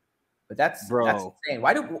that's insane.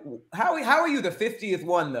 How are you the 50th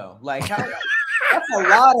one though? Like that's a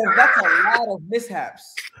lot of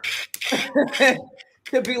mishaps.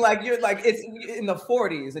 To be like you're like it's in the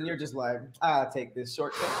 40s and you're just like, I'll take this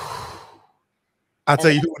shortcut. I'll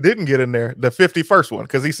tell you who didn't get in there, the 51st one,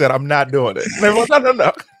 because he said, I'm not doing it. And everyone's like,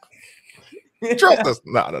 no. Trust us.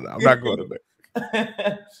 No, I'm not going in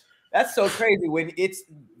there. That's so crazy when it's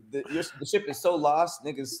the ship is so lost,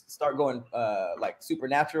 niggas start going like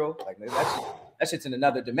supernatural. Like that shit's in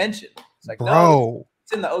another dimension. It's like, no,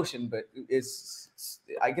 it's in the ocean, but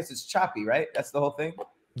I guess it's choppy, right? That's the whole thing.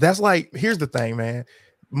 That's like, here's the thing, man.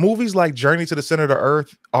 Movies like Journey to the Center of the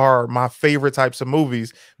Earth are my favorite types of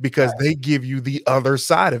movies because they give you the other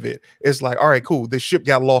side of it. It's like, all right, cool. This ship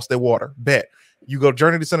got lost in water. Bet. You go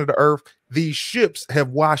Journey to the Center of the Earth. These ships have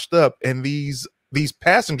washed up, and these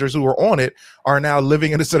passengers who are on it are now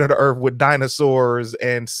living in the center of the earth with dinosaurs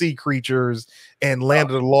and sea creatures and Land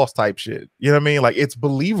of the Lost type shit. You know what I mean? Like, it's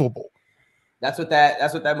believable. That's what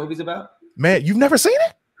that movie's about? Man, you've never seen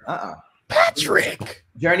it? Patrick.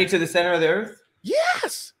 Journey to the Center of the Earth?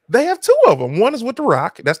 Yes. They have two of them. One is with The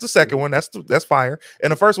Rock. That's the second one. That's fire.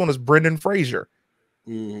 And the first one is Brendan Fraser.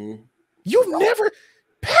 You've never...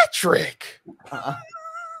 Patrick.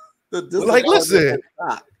 Like, listen,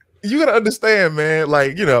 you gotta understand, man.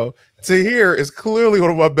 Like, you know, Tahir is clearly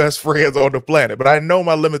one of my best friends on the planet, but I know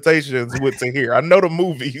my limitations with Tahir. I know the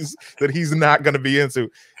movies that he's not gonna be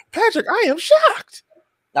into. Patrick, I am shocked.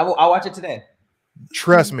 I'll watch it today.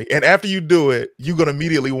 Trust me. And after you do it, you're gonna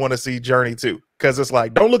immediately want to see Journey 2. Because it's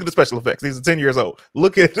like, don't look at the special effects. These are 10 years old.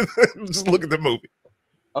 Just look at the movie.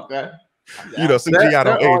 Okay. You know, CGI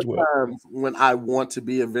don't age well. Times when I want to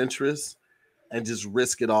be adventurous and just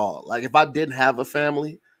risk it all. Like if I didn't have a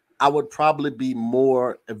family, I would probably be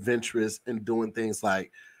more adventurous in doing things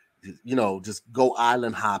like, you know, just go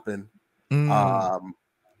island hopping.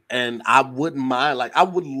 And I wouldn't mind. Like I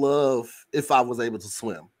would love if I was able to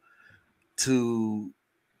swim to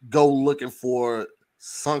go looking for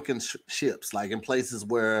sunken ships, like in places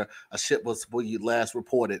where a ship was where you last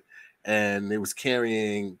reported and it was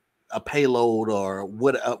carrying a payload or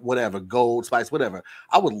whatever, gold, spice, whatever.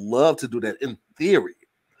 I would love to do that in theory.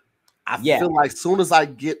 I feel like as soon as I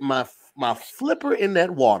get my flipper in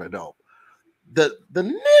that water, though, the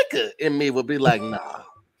nigga in me would be like, nah,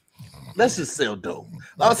 let's just sell dope.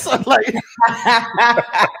 Also, like, you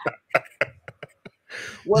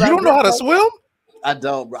don't know how to swim? I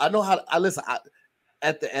don't, bro. I know how to. I listen.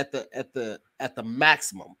 At the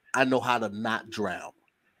maximum, I know how to not drown.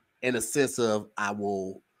 In a sense of, I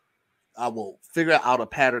will figure out a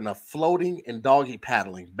pattern of floating and doggy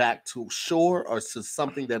paddling back to shore or to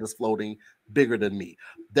something that is floating bigger than me.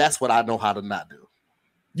 That's what I know how to not do.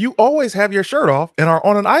 You always have your shirt off and are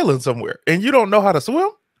on an island somewhere, and you don't know how to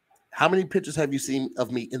swim? How many pictures have you seen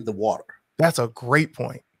of me in the water? That's a great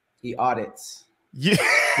point. He audits. Yeah.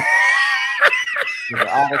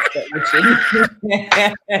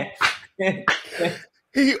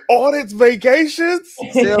 He audits vacations.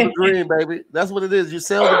 Sell the dream, baby. That's what it is. You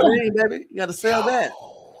sell the dream, baby. You got to sell that.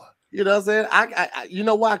 You know what I'm saying? I you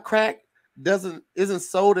know why crack isn't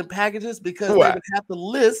sold in packages? Because they would have to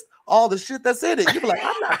list all the shit that's in it. You be like,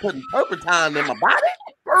 I'm not putting turpentine in my body.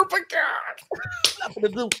 Turpentine. I'm not gonna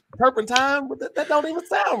do turpentine, but that don't even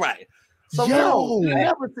sound right. So no, you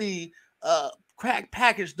never see crack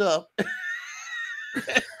packaged up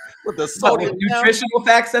with the sodium nutritional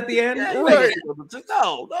facts at the end. Yeah, right.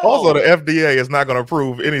 No. Also, the FDA is not going to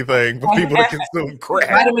approve anything for people to consume crack.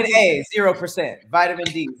 Vitamin A, 0%. Vitamin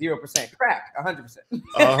D, 0%. Crack, 100%.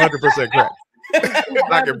 100% crack.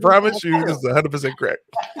 I can promise you this is 100% crack.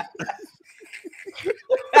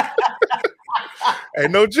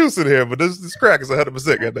 Ain't no juice in here, but this crack is 100%.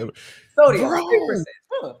 Goddammit. Sodium, 3%.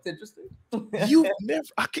 Oh, that's interesting. You never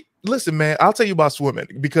listen, man. I'll tell you about swimming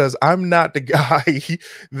because I'm not the guy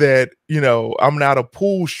that, you know, I'm not a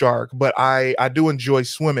pool shark, but I do enjoy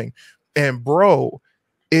swimming. And bro,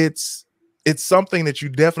 it's something that you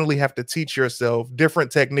definitely have to teach yourself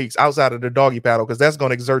different techniques outside of the doggy paddle, because that's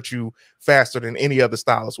going to exert you faster than any other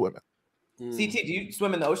style of swimming. CT, do you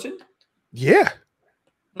swim in the ocean? Yeah.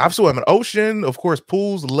 I've swum in ocean, of course,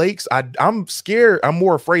 pools, lakes. I'm scared. I'm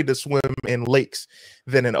more afraid to swim in lakes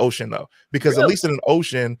than in ocean, though, because at least in an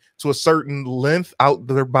ocean, to a certain length out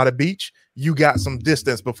there by the beach, you got some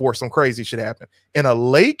distance before some crazy shit happen. In a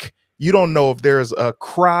lake, you don't know if there's a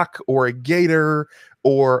croc or a gator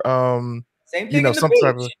or same thing, you know, in the some beach.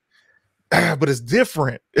 type of, but it's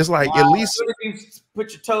different. It's like at least if you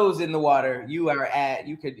put your toes in the water, you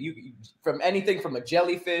from anything from a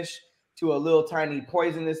jellyfish to a little tiny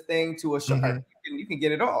poisonous thing to a shark, you can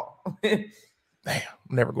get it all. Damn,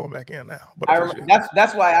 I'm never going back in now. But I remember,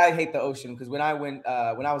 that's why I hate the ocean, because when I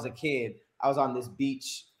was a kid, I was on this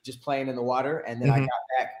beach just playing in the water, and then I got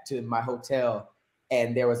back to my hotel,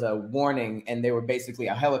 and there was a warning, and they were basically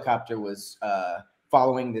a helicopter was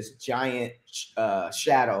following this giant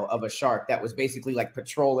shadow of a shark that was basically like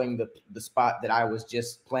patrolling the spot that I was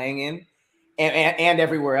just playing in, and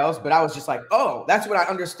everywhere else. But I was just like, oh, that's what I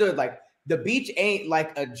understood. Like, the beach ain't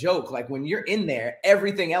like a joke. Like, when you're in there,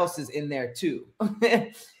 everything else is in there too.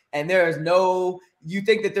 And there's no, you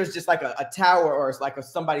think that there's just like a tower or it's like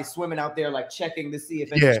somebody swimming out there, like checking to see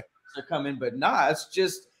if any sharks are coming. But nah, it's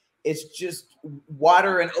just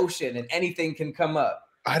water and ocean, and anything can come up.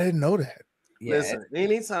 I didn't know that. Yeah. Listen,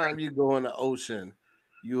 anytime you go in the ocean,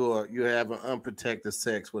 you're having unprotected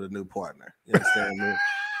sex with a new partner. You understand me?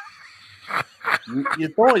 You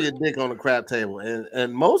throw your dick on the crap table,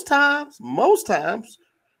 and most times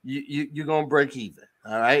you're gonna break even.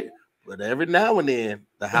 All right, but every now and then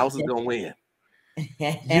the house is gonna win.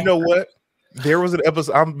 You know what? There was an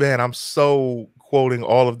episode. I'm so quoting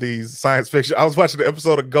all of these science fiction. I was watching the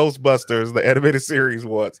episode of Ghostbusters, the animated series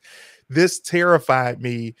once. This terrified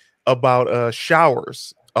me about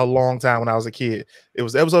showers a long time when I was a kid. It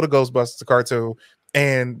was the episode of Ghostbusters, the cartoon,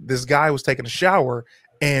 and this guy was taking a shower,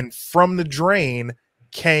 and from the drain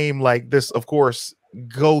came like this, of course,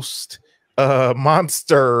 ghost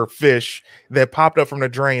monster fish that popped up from the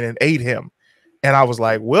drain and ate him. And I was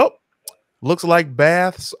like, well, looks like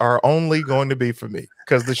baths are only going to be for me,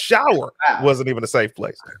 because the shower wasn't even a safe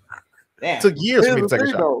place. Damn. It took years for me to take a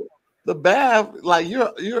shower. Though, the bath, like you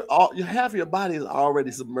half your body is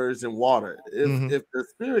already submerged in water. If the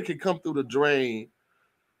spirit can come through the drain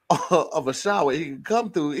of a shower, he can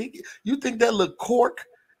come through. You think that little cork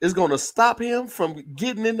is going to stop him from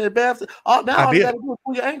getting in their bath? Oh, now all you got to do is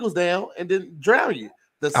pull your ankles down and then drown you.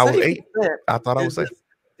 I was 8. I thought I was safe.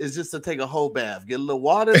 It's just to take a whole bath, get a little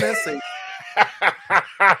water in that sink.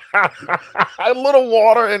 A little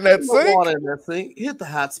water in that sink. Water in that sink. Hit the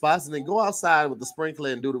hot spots and then go outside with the sprinkler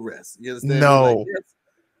and do the rest. You understand? No. Like, yes.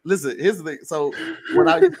 Listen, here's the thing. So when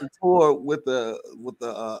I used to tour with the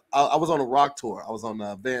I was on a rock tour. I was on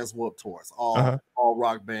the Vans Warped tours, all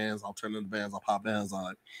rock bands, alternative bands, all pop bands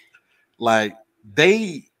on it. Like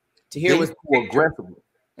Tahir was too aggressive,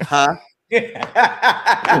 huh?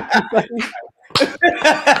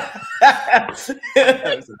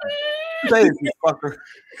 Thank you, fucker.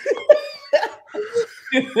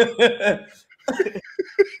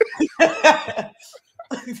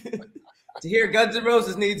 To hear Guns N'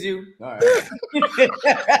 Roses needs you. All right.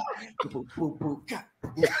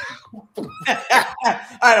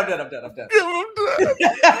 right, I'm done.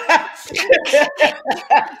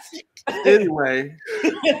 Anyway,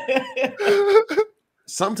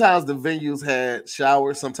 sometimes the venues had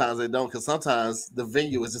showers, sometimes they don't, because sometimes the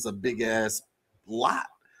venue is just a big ass lot.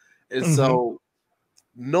 And so,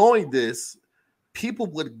 knowing this, people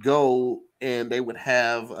would go and they would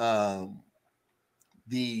have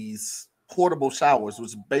these portable showers,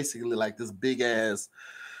 which is basically like this big ass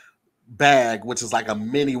bag, which is like a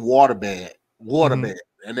mini water bed,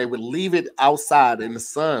 and they would leave it outside in the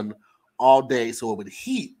sun all day so it would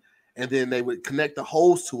heat, and then they would connect the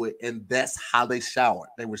hose to it, and that's how they showered.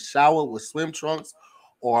 They would shower with swim trunks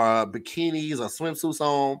or bikinis or swimsuits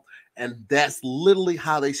on, and that's literally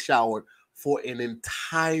how they showered for an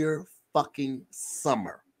entire fucking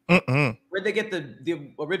summer. Where'd they get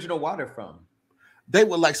the original water from? They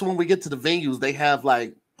were like, so when we get to the venues, they have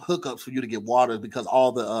like hookups for you to get water because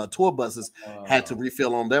all the tour buses had to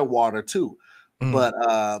refill on their water too. But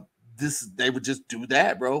they would just do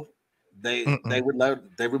that, bro. They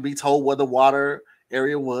would be told where the water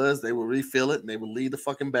area was. They would refill it and they would leave the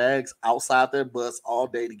fucking bags outside their bus all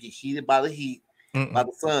day to get heated by the heat, by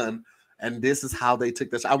the sun. And this is how they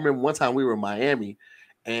took this. I remember one time we were in Miami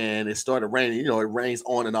and it started raining. You know, it rains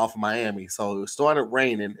on and off of Miami. So it started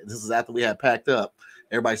raining. This is after we had packed up.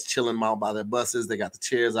 Everybody's chilling out by their buses. They got the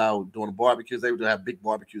chairs out doing the barbecues. They would have big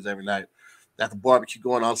barbecues every night. Got the barbecue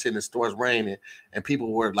going on, sitting in the stores raining, and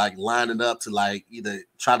people were like lining up to like either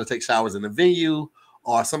try to take showers in the venue,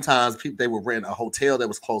 or sometimes they would rent a hotel that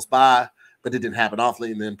was close by, but it didn't happen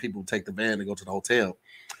often. And then people would take the van and go to the hotel.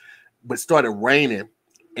 But it started raining,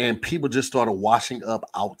 and people just started washing up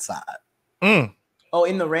outside. Oh,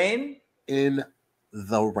 in the rain? In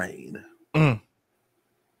the rain.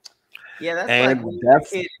 Yeah,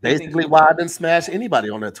 that's basically why I didn't smash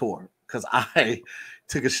anybody on that tour, because I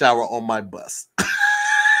took a shower on my bus.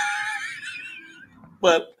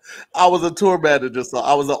 But I was a tour manager, so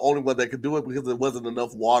I was the only one that could do it because there wasn't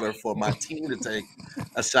enough water for my team to take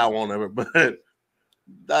a shower on it. But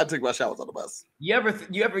I took my showers on the bus. You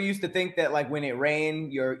ever used to think that like when it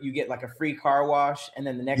rained, you get like a free car wash, and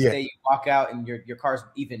then the next day you walk out and your car's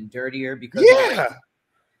even dirtier because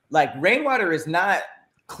like rainwater is not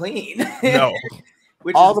clean. No.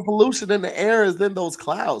 All the pollution in the air is in those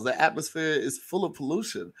clouds. The atmosphere is full of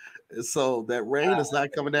pollution. And so that rain is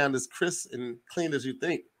not coming down as crisp and clean as you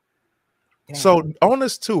think. So on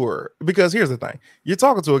this tour, because here's the thing, you're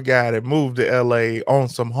talking to a guy that moved to LA on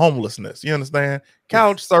some homelessness. You understand?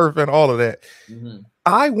 Couch surfing, all of that.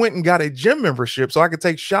 I went and got a gym membership so I could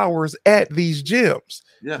take showers at these gyms.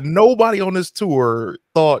 Nobody on this tour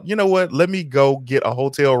thought, you know what, let me go get a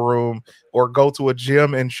hotel room or go to a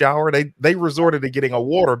gym and shower. They resorted to getting a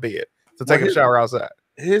water bed to take a shower outside.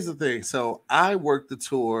 Here's the thing. So I worked the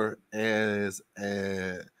tour as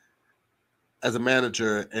a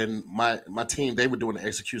manager, and my team, they were doing the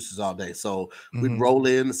executions all day. So we'd roll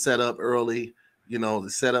in, set up early. You know,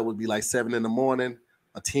 the setup would be like 7 in the morning.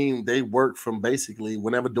 A team, they worked from basically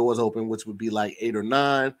whenever doors open, which would be like 8 or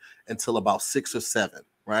 9 until about 6 or 7,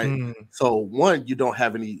 right? So one, you don't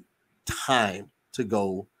have any time to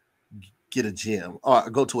go get a gym or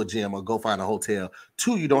go to a gym or go find a hotel.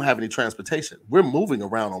 2, you don't have any transportation. We're moving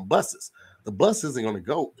around on buses. The bus isn't going to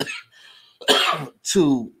go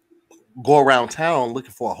to go around town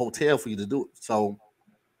looking for a hotel for you to do it. So,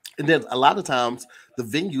 and then a lot of times the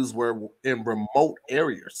venues were in remote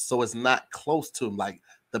areas, so it's not close to like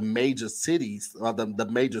the major cities. The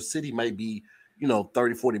major city may be,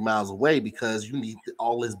 30, 40 miles away, because you need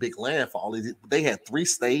all this big land for all these. They had 3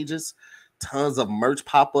 stages, tons of merch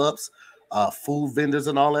pop-ups, food vendors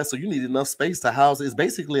and all that. So you need enough space to house. It's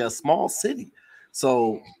basically a small city.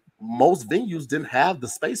 So most venues didn't have the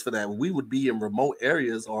space for that. We would be in remote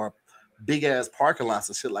areas or big ass parking lots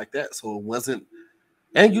and shit like that. So it wasn't,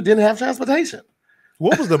 and you didn't have transportation.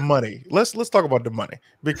 What was the money? Let's talk about the money,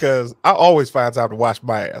 because I always find time to wash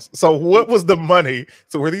my ass. So what was the money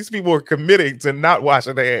to where these people were committing to not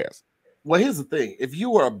washing their ass? Well, here's the thing. If you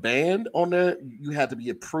were a band on there, you had to be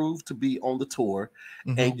approved to be on the tour,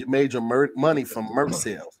 and you made your money from merch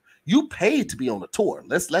sales. You paid to be on the tour.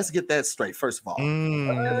 Let's get that straight. First of all,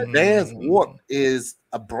 Vans Warp is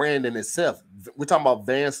a brand in itself. We're talking about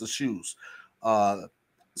Vans the shoes.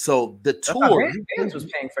 So the tour, Vans was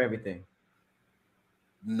paying for everything.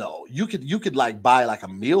 No, you could like buy like a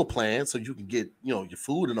meal plan so you can get your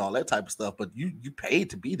food and all that type of stuff, but you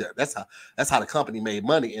paid to be there. That's how the company made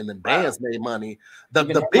money, and the bands made money.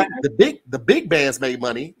 The big bands made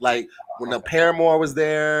money, like when the Paramore was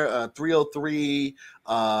there, 303.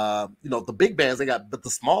 The big bands they got, but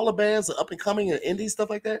the smaller bands, the up and coming and indie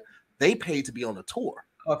stuff like that, they paid to be on the tour.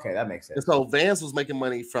 Okay, that makes sense. And so Vans was making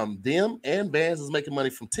money from them, and Vans was making money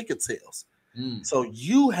from ticket sales. So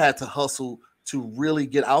you had to hustle to really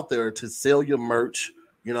get out there to sell your merch.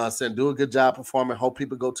 You know what I'm saying? Do a good job performing. Hope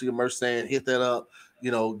people go to your merch stand, hit that up,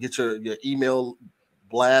 you know, get your email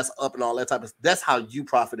blast up and all that type of. That's how you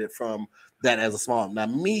profited from that as a small. Now,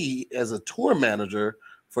 me as a tour manager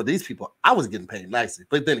for these people, I was getting paid nicely.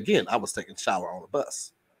 But then again, I was taking a shower on the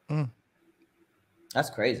bus. That's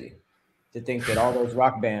crazy to think that all those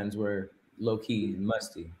rock bands were low-key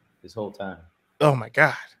musty this whole time. Oh my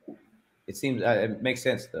God. It seems it makes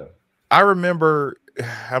sense though. I remember,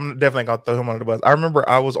 I'm definitely gonna throw him under the bus. I remember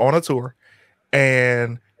I was on a tour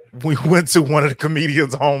and we went to one of the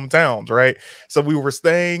comedians' hometowns, right? So we were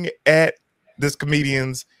staying at this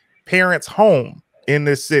comedian's parents' home in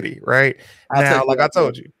this city, right? Now, like I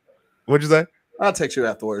told you, what'd you say? I'll text you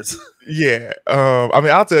afterwards. Yeah. I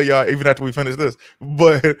mean, I'll tell y'all even after we finish this,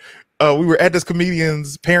 but we were at this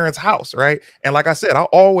comedian's parents' house, right? And like I said, I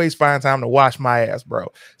always find time to wash my ass,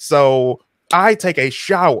 bro. So I take a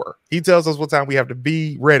shower. He tells us what time we have to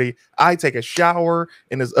be ready. I take a shower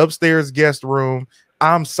in his upstairs guest room.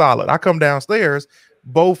 I'm solid. I come downstairs.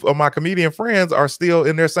 Both of my comedian friends are still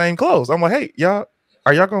in their same clothes. I'm like, hey, y'all,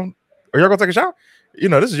 are y'all gonna take a shower? You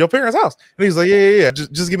know, this is your parents' house. And he's like, yeah.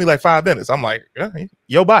 Just give me like 5 minutes. I'm like, yeah,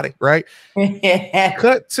 your body, right?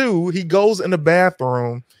 Cut to, he goes in the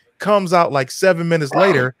bathroom, comes out like 7 minutes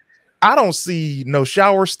later. I don't see no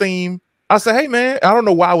shower steam. I said, hey man, I don't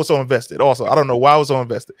know why I was so invested. Also, I don't know why I was so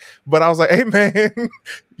invested, but I was like, hey man,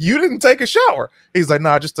 you didn't take a shower. He's like,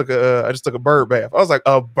 no, I just took a bird bath. I was like,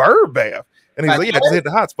 a bird bath? And he's like, yeah, just hit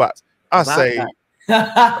the hot spots. I say,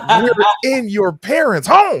 we're in your parents'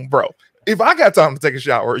 home, bro. If I got time to take a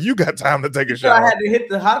shower, you got time to take a shower. I had to hit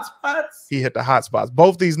the hot spots. He hit the hot spots.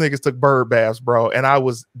 Both these niggas took bird baths, bro, and I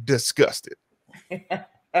was disgusted.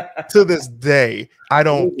 To this day, I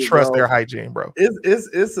don't trust their hygiene, bro.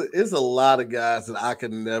 It's a lot of guys that I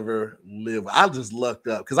could never live with. I just lucked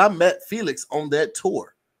up because I met Felix on that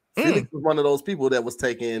tour. Felix was one of those people that was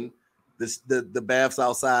taking the baths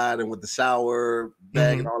outside and with the shower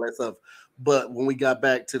bag and all that stuff. But when we got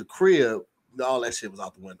back to the crib, all that shit was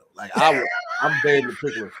out the window. Like I'm very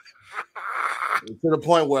particular to the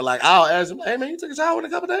point where like I'll ask him, "Hey man, you took a shower in a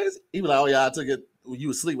couple days?" He was like, "Oh yeah, I took it when you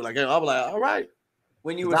were asleep." Like I was like, "All right."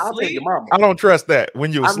 When you were asleep, I don't trust that.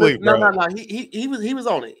 When you were asleep, no. He was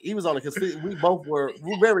on it. He was on it because we both we're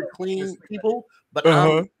very clean people, but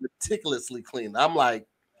I'm meticulously clean. I'm like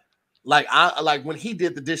when he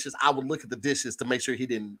did the dishes, I would look at the dishes to make sure he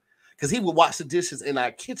didn't. Because he would wash the dishes in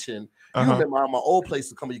our kitchen. You remember my old place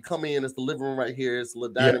to come. You come in, it's the living room right here, it's the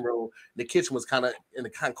little dining room. The kitchen was kind of in the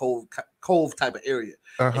kind of cove type of area.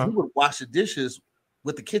 And he would wash the dishes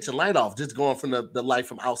with the kitchen light off, just going from the light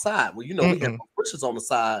from outside. Well, you know, we had bushes on the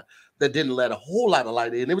side that didn't let a whole lot of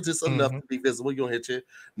light in. It was just enough to be visible. You're gonna hit your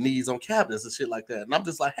knees on cabinets and shit like that. And I'm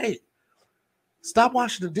just like, hey, stop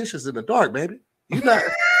washing the dishes in the dark, baby. You not.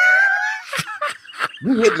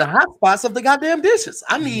 You hitting the hot spots of the goddamn dishes.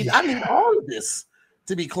 I need all of this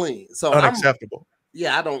to be clean. So unacceptable.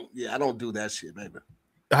 I don't do that shit, baby.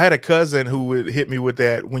 I had a cousin who would hit me with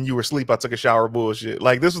that when you were asleep. I took a shower bullshit.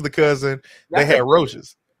 Like this was the cousin. They had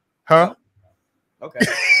roaches. Huh? Okay.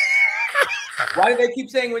 Why do they keep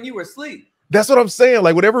saying when you were asleep? That's what I'm saying.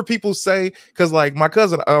 Like whatever people say, because like my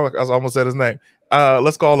cousin, I almost said his name.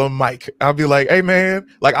 Let's call him Mike. I'll be like, hey man,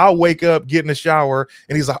 like I'll wake up, get in the shower,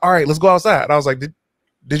 and he's like, all right, let's go outside. And I was like,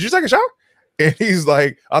 did you take a shower? And he's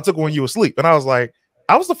like, I took one when you were asleep. And I was like,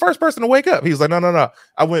 I was the first person to wake up. He's like, no.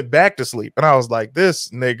 I went back to sleep. And I was like, this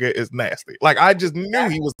nigga is nasty. Like, I just knew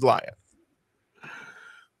he was lying.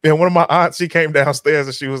 And one of my aunts, she came downstairs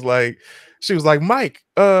and she was like, Mike,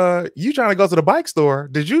 you trying to go to the bike store?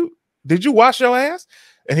 Did you wash your ass?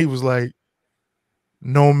 And he was like,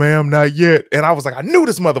 no, ma'am, not yet. And I was like, I knew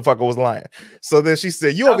this motherfucker was lying. So then she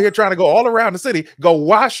said, you over here trying to go all around the city, go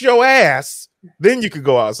wash your ass. Then you could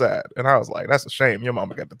go outside. And I was like, that's a shame. Your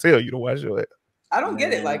mama got to tell you to wash your ass. I don't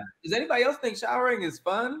get it. Like, does anybody else think showering is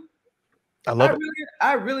fun? I love it.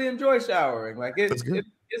 I really enjoy showering. Like, it's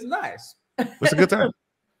nice. It's a good time.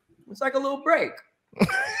 It's like a little break. Like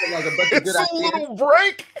It's a little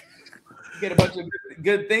break. Get a bunch of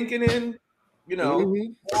good thinking in. You know,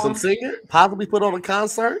 some singing, possibly put on a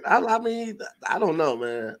concert. I mean, I don't know,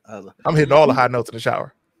 man. I'm hitting all the high notes in the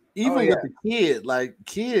shower. Even with the kid,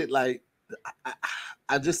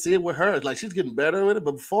 I just see it with her. Like she's getting better with it.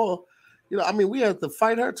 But before, you know, I mean, we had to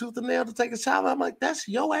fight her tooth and nail to take a shower. I'm like, that's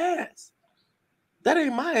your ass. That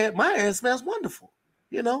ain't my ass. My ass smells wonderful.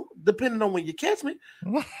 You know, depending on when you catch me.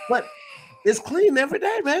 But it's clean every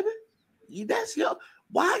day, baby. That's your.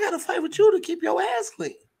 Why I gotta fight with you to keep your ass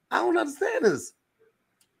clean? I don't understand this.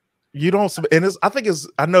 You don't, and it's, I think it's,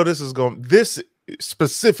 I know this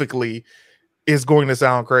specifically is going to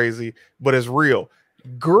sound crazy, but it's real.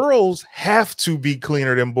 Girls have to be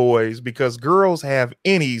cleaner than boys because girls have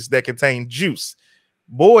innies that contain juice.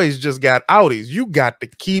 Boys just got outies. You got to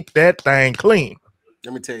keep that thing clean.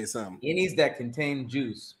 Let me tell you something. Innies that contain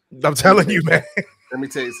juice. I'm telling you, man. Let me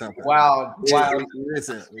tell you something. Wow.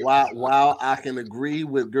 Listen, while I can agree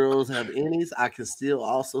with girls have innies, I can still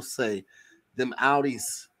also say them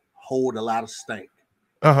outies hold a lot of stank.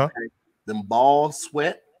 Uh-huh. Okay? Them balls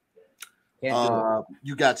sweat.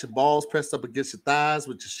 You got your balls pressed up against your thighs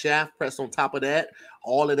with your shaft pressed on top of that.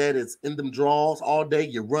 All of that is in them draws all day.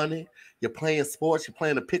 You're running, you're playing sports, you're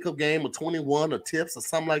playing a pickup game of 21 or tips or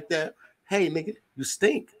something like that. Hey, nigga, you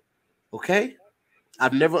stink. Okay?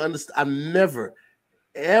 I've never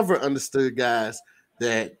ever understood guys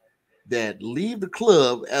that leave the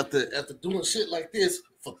club after doing shit like this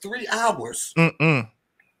for 3 hours and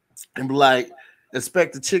be like,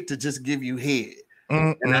 expect the chick to just give you head.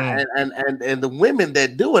 And the women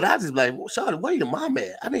that do it, I just be like, well, Shawty, where your mom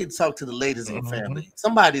at? I need to talk to the ladies in your family.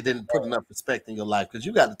 Somebody didn't put enough respect in your life because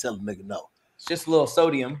you got to tell the nigga no. It's just a little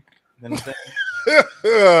sodium. Listen, if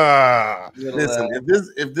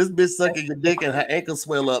this bitch sucking your dick and her ankle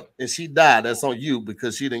swell up and she died, that's on you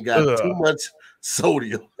because she didn't got too much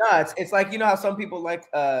sodium. Nah, it's like, you know how some people like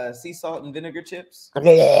sea salt and vinegar chips?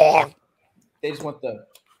 They just want the.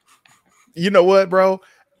 You know what, bro?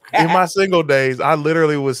 In my single days, I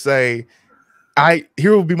literally would say,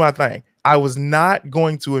 here would be my thing. I was not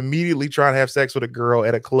going to immediately try to have sex with a girl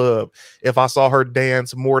at a club if I saw her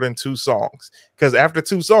dance more than 2 songs. Because after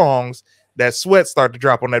 2 songs, that sweat started to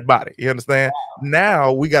drop on that body. You understand?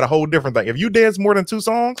 Now we got a whole different thing. If you dance more than 2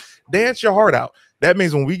 songs, dance your heart out. That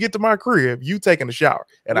means when we get to my crib, you taking a shower.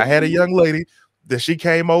 And I had a young lady that she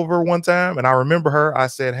came over one time, and I remember her. I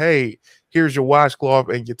said, hey, here's your washcloth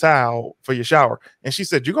and your towel for your shower. And she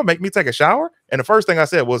said, you're going to make me take a shower? And the first thing I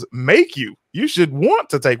said was, make you. You should want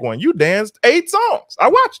to take one. You danced 8 songs. I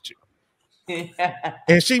watched you.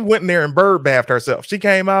 And she went in there and bird bathed herself. She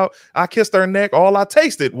came out. I kissed her neck. All I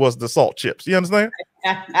tasted was the salt chips. You understand?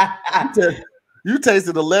 You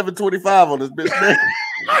tasted 11.25 on this bitch, man.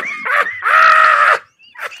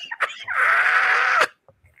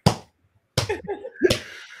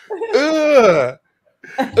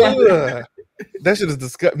 That shit is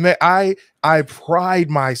disgusting, man. I pride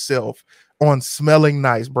myself on smelling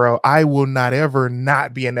nice, bro. I will not ever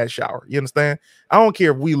not be in that shower. You understand? I don't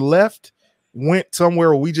care if we went somewhere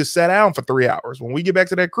where we just sat down for 3 hours. When we get back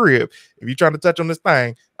to that crib, if you're trying to touch on this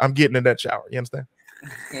thing, I'm getting in that shower. You understand?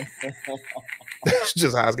 That's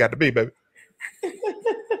just how it's got to be, baby.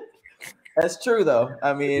 That's true, though.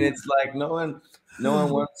 I mean, it's like no one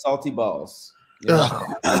wants salty balls. You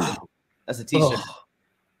know? That's a t-shirt.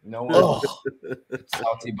 No one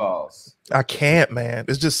salty balls. I can't, man.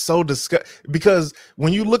 It's just so disgusting because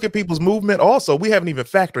when you look at people's movement, also, we haven't even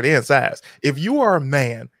factored in size. If you are a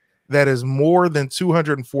man that is more than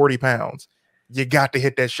 240 pounds, you got to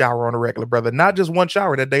hit that shower on a regular, brother. Not just one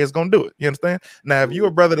shower that day is going to do it. You understand? Now, if you're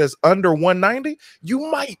a brother that's under 190, you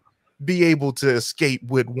might be able to escape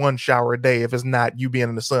with 1 shower a day if it's not you being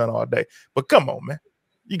in the sun all day. But come on, man.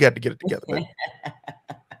 You got to get it together, man.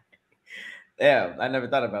 Yeah, I never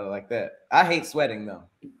thought about it like that. I hate sweating, though.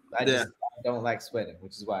 I don't like sweating,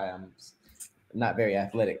 which is why I'm not very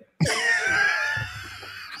athletic. But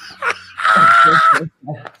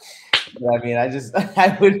I mean, I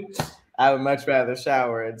would much rather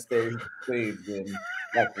shower and stay clean than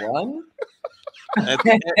like run.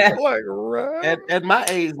 At my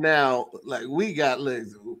age now, like we got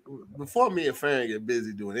legs. Before me and Farron get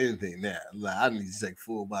busy doing anything now, like I need to take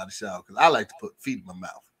full body shower because I like to put feet in my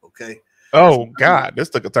mouth. Okay. Oh God, this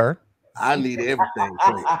took a turn. I need everything.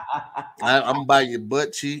 I'm biting your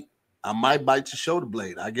butt cheek. I might bite your shoulder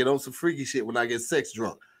blade. I get on some freaky shit when I get sex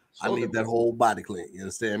drunk. I need that whole body clean. You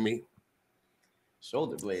understand me?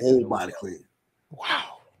 Shoulder blade. Whole body clean.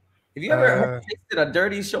 Wow. Have you ever tasted a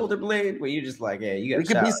dirty shoulder blade where you just like, yeah, you got? It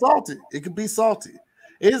could be salty. It could be salty.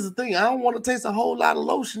 Here's the thing. I don't want to taste a whole lot of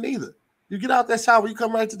lotion either. You get out that shower, you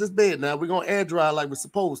come right to this bed. Now we're gonna air dry like we're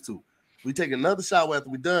supposed to. We take another shower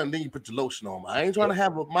after we're done, then you put your lotion on. I ain't trying to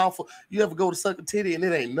have a mouthful. You ever go to suck a titty and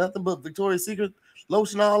it ain't nothing but Victoria's Secret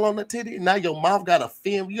lotion all on the titty? Now your mouth got a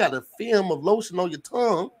film. You got a film of lotion on your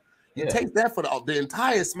tongue. You take that for the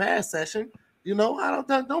entire smash session. You know, I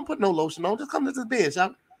don't put no lotion on. Just come to this bed,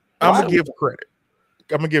 y'all. I'm gonna give credit.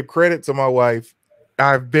 I'm gonna give credit to my wife.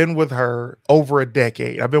 I've been with her over a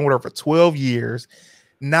decade. I've been with her for 12 years.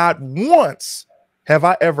 Not once have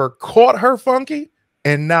I ever caught her funky,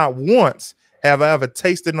 and not once have I ever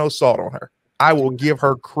tasted no salt on her. I will give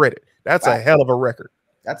her credit. That's a hell of a record.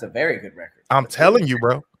 That's a very good record. I'm telling you,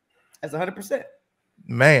 bro. That's 100%.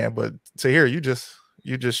 Man, but Tahir, you just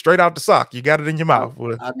straight out the sock. You got it in your mouth.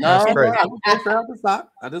 No, That's crazy. I didn't say straight out the sock.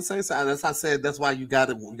 I didn't say so. That's I said. That's why you got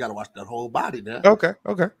to watch that whole body now. Okay.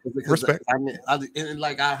 Because Respect. I mean, and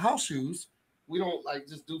like our house shoes, we don't like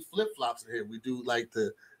just do flip flops in here. We do like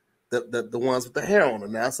the ones with the hair on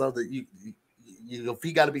them now, so that your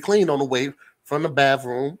feet got to be clean on the way from the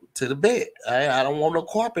bathroom to the bed. I don't want no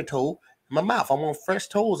carpet toe in my mouth. I want fresh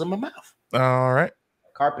toes in my mouth. All right.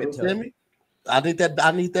 Carpet toe. Me? I need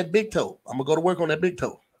that big toe. I'm gonna go to work on that big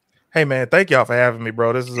toe. Hey man, thank y'all for having me,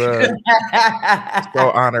 bro. This is so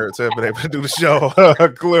honored to have been able to do the show.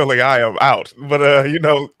 Clearly, I am out, but you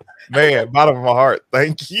know, man, bottom of my heart,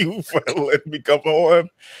 thank you for letting me come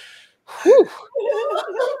on.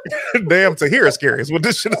 Damn, Tahir is scary. Is what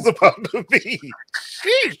this shit is about to be.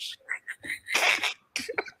 Sheesh.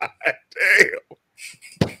 God damn.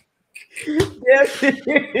 Yes,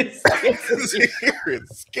 it's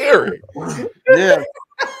scary.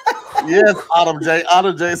 Yes, Autumn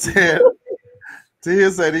J said.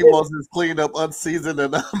 Tahir said he wants his cleaned up, unseasoned,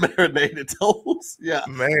 and unmarinated toes. Yeah,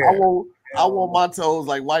 man. I want my toes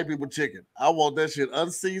like white people chicken. I want that shit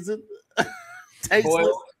unseasoned, tasteless. Boy.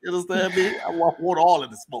 You understand me? I want all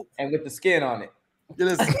of the smoke and with the skin on it.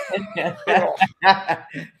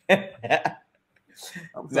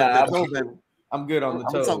 I'm good on the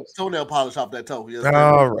toes. Toenail polish off that toe. Yes,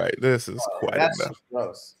 all right, this is quite that's enough. Just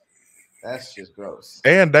gross. That's just gross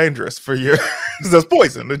and dangerous for you. That's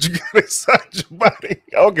poison that you got inside your body.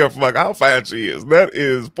 I don't give a fuck how fine she is. That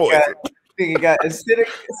is poison. You got acidic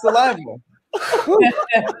saliva.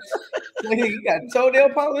 You got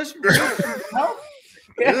toenail polish.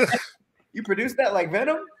 You produce that like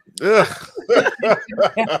venom.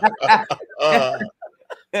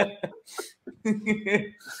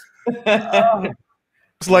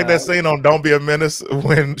 It's like that scene on Don't Be a Menace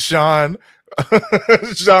when Sean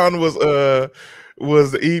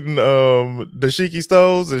was eating dashiki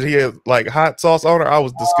stoves and he had like hot sauce on her. I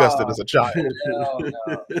was disgusted as a child. No.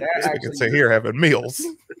 That Tahir having meals.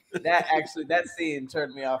 That scene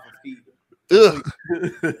turned me off of feet. Ugh.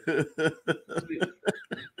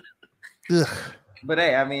 But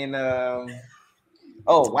hey, I mean, oh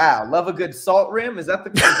wow, love a good salt rim. Is that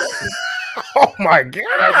the? Oh my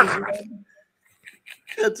god!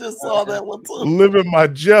 I just saw that one too. Living my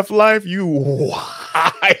Jeff life, you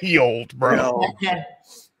wild, bro.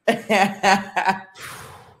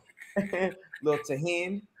 Little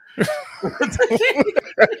Tahir.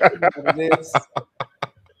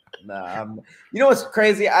 Nah, you know what's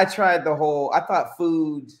crazy? I tried the whole. I thought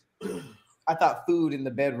food in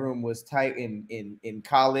the bedroom was tight in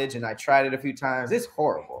college, and I tried it a few times. It's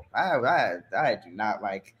horrible. I do not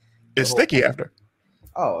like. It's sticky after.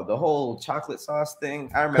 Oh, the whole chocolate sauce thing.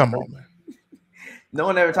 I remember. Come on, man. No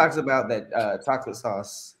one ever talks about that chocolate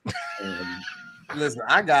sauce. Listen,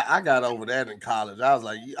 I got over that in college. I was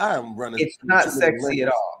like, I am running. It's not sexy at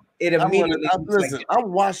all. It immediately.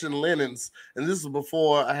 I'm washing linens, and this is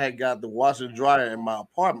before I had got the washer and dryer in my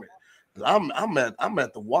apartment. I'm at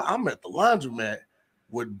the laundromat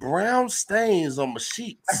with brown stains on my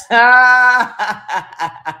sheets.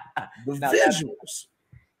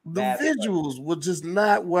 The visuals were just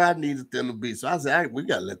not where I needed them to be. So I said, we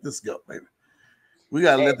gotta let this go, baby. We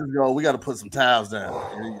gotta let this go. We gotta put some towels down.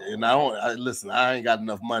 And listen, I ain't got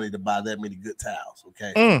enough money to buy that many good towels.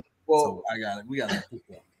 Okay. Well, so we gotta let this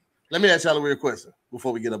go. Let me ask y'all a weird question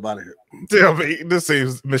before we get up out of here. Tell me, this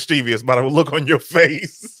seems mischievous, but I will look on your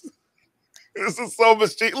face. This is so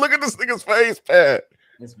mischievous. Look at this nigga's face, Pat.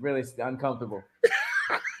 It's really uncomfortable.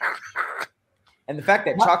 And the fact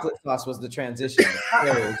that chocolate sauce was the transition.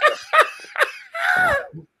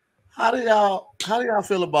 How do y'all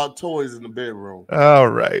feel about toys in the bedroom? All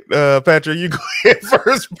right. Patrick, you go ahead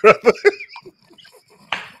first, brother.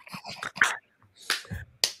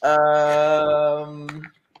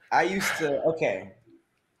 I used to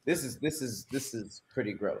This is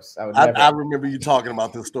pretty gross. I remember you talking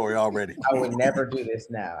about this story already. I would never do this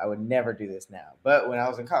now. But when I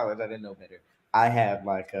was in college, I didn't know better. I had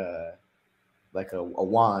like a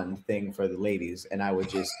wand thing for the ladies, and I would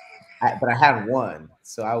just but I had one,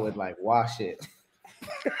 so I would like wash it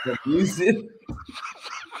and use it.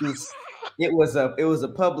 It was a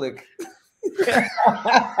public it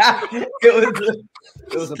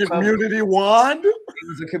was a community wand. It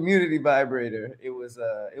was a community vibrator. It was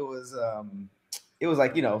like,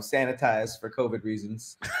 you know, sanitized for COVID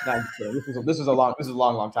reasons. This was a long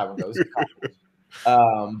time ago.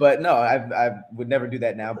 But no, I would never do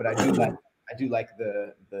that now. But I do like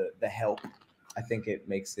the help. I think it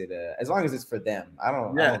makes it as long as it's for them. I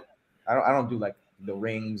don't do like the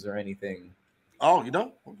rings or anything. Oh, you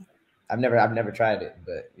don't? I've never tried it,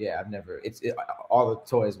 but yeah, I've never. All the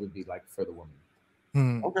toys would be like for the woman.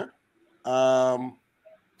 Okay.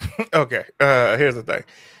 Okay. Here's the thing.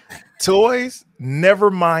 Toys,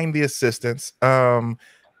 never mind the assistance.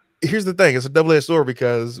 Here's the thing, it's a double-edged sword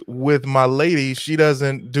because with my lady, she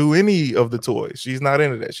doesn't do any of the toys. She's not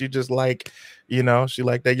into that. She just like, she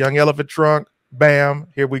like that young elephant trunk. Bam,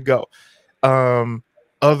 here we go.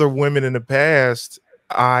 Other women in the past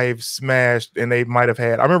I've smashed and they might have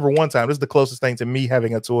had. I remember one time, this is the closest thing to me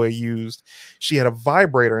having a toy used. She had a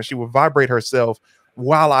vibrator and she would vibrate herself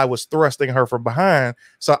while I was thrusting her from behind.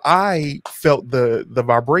 So I felt the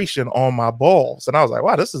vibration on my balls. And I was like,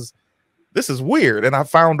 wow, this is weird. And I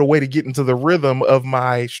found a way to get into the rhythm of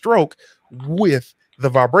my stroke with the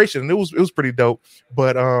vibration. And it was pretty dope.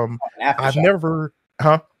 But I've never,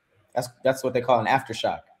 That's what they call an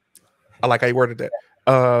aftershock. I like how you worded that.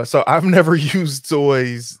 So I've never used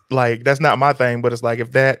toys, like that's not my thing, but it's like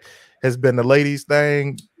if that has been the ladies'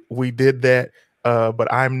 thing, we did that.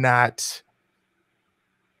 But I'm not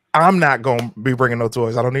gonna be bringing no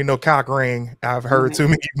toys. I don't need no cock ring. I've heard too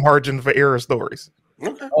many margin for error stories.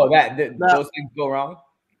 Okay. Oh, those things go wrong?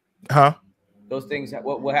 Huh? Those things,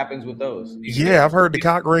 what happens with those? Yeah, I've heard the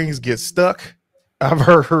cock rings get stuck. I've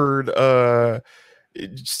heard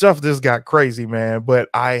stuff just got crazy, man. But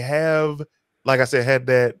I have, like I said, had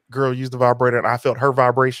that girl use the vibrator and I felt her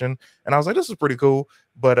vibration and I was like, this is pretty cool.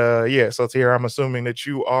 But yeah, so Tahir, I'm assuming that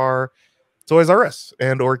you are Toys R Us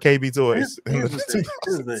and or KB Toys. Here's the thing.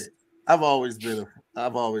 I've always been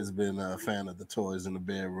a fan of the toys in the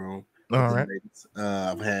bedroom. All right.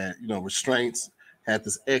 I've had, restraints, had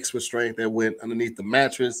this X restraint that went underneath the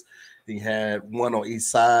mattress. You had one on each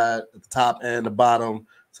side, at the top and the bottom.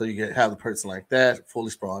 So you can have the person like that,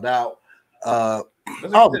 fully sprawled out. All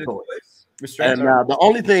the toys. And now the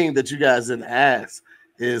only thing that you guys didn't ask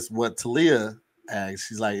is what Talia asked.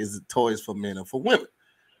 She's like, is it toys for men or for women?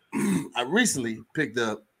 I recently picked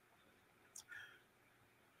up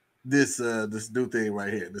this new thing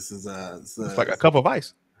right here. This is it's like a cup of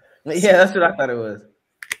ice. Yeah, that's what I thought it was.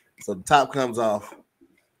 So the top comes off,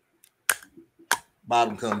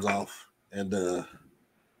 bottom comes off, and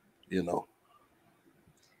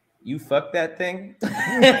you fuck that thing.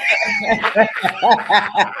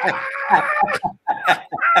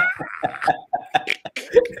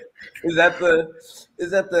 Is that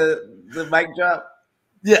the mic drop?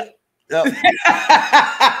 Yeah. Yep.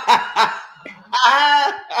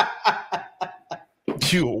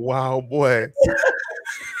 You wow boy.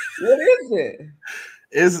 What is it?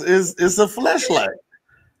 It's a fleshlight.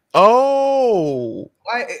 Oh,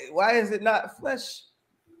 why is it not flesh?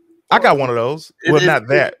 I got one of those. Not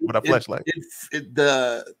that, but a fleshlight.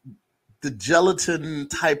 The gelatin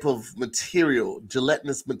type of material,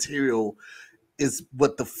 gelatinous material, is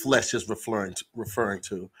what the flesh is referring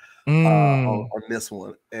to on this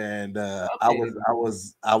one. And I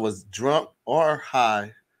was drunk or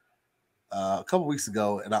high a couple weeks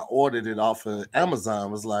ago, and I ordered it off of Amazon. I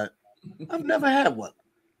was like, I've never had one.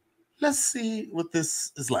 Let's see what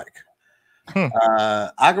this is like. I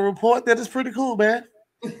can report that it's pretty cool, man.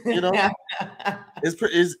 You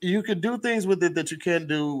can do things with it that you can't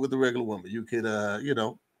do with a regular woman. You could,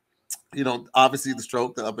 obviously the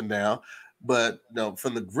stroke, the up and down, but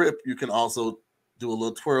from the grip, you can also do a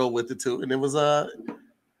little twirl with it too. And it was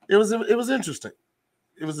interesting.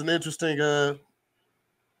 It was an interesting,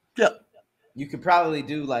 yeah. You could probably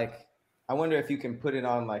do like, I wonder if you can put it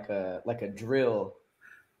on like a drill,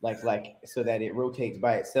 like so that it rotates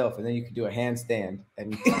by itself, and then you can do a handstand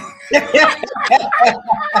and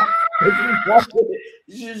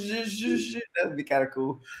that'd be kind of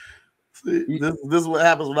cool. See, this is what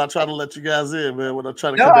happens when I try to let you guys in, man. When I'm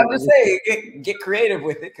trying to. No, I'm just saying, get creative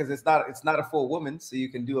with it because it's not a full woman, so you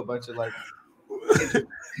can do a bunch of like.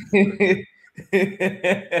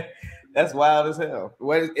 That's wild as hell.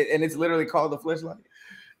 And it's literally called the fleshlight.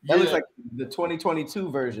 That looks like the 2022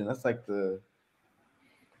 version. That's like the.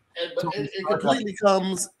 It completely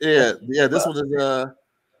comes. Yeah. This one is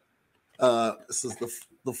this is the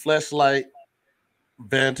fleshlight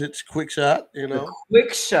Vantage Quick Shot. The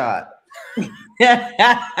Quick Shot.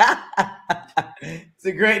 It's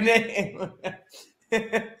a great name.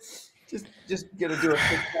 just gonna do a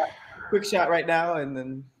quick shot right now, and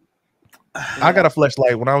then. I got a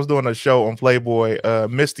fleshlight. When I was doing a show on Playboy,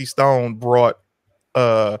 Misty Stone brought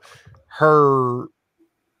her,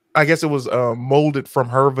 I guess it was molded from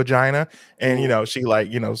her vagina, and she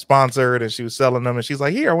sponsored, and she was selling them, and she's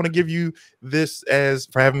like, here, I want to give you this as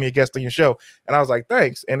for having me a guest on your show. And I was like,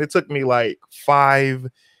 thanks. And it took me like 5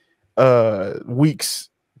 weeks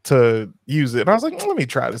to use it. And I was like, let me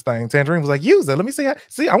try this thing. Tangerine was like, use it. Let me see.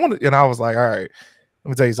 I want to. And I was like, all right, let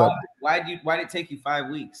me tell you something. Why did it take you 5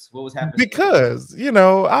 weeks? What was happening? Because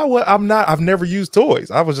I've never used toys.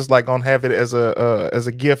 I was just like gonna have it as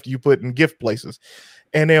a gift you put in gift places.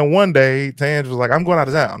 And then one day, Tange was like, I'm going out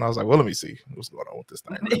of town. I was like, well, let me see what's going on with this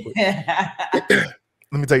thing real quick.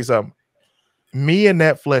 Let me tell you something. Me and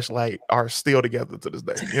that fleshlight are still together to this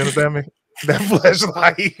day. You understand me? That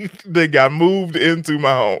fleshlight that got moved into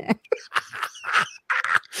my home.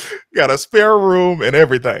 Got a spare room and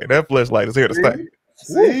everything. That fleshlight is here to stay.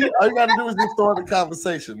 See, all you gotta do is just start the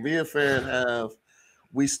conversation. Me and Farron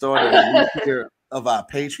we started a new tier of our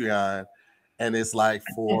Patreon, and it's like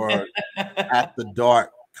for after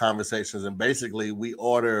dark conversations. And basically, we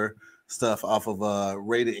order stuff off of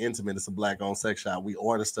Rated Intimate. It's a black-owned sex shop. We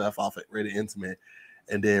order stuff off of Rated Intimate,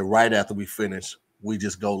 and then right after we finish, we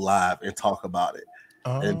just go live and talk about it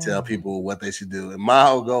and tell people what they should do. And my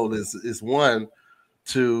whole goal is one,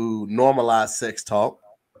 to normalize sex talk.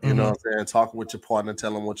 You know what I'm saying? Talking with your partner,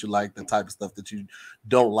 tell them what you like, the type of stuff that you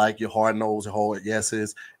don't like, your hard no's, your hard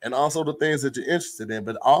yeses, and also the things that you're interested in,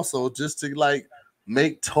 but also just to like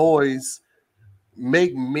make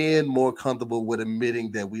men more comfortable with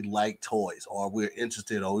admitting that we like toys or we're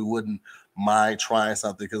interested or we wouldn't mind trying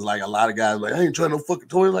something. Because like a lot of guys like, I ain't trying no fucking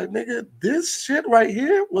toys. Like, nigga, this shit right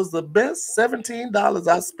here was the best $17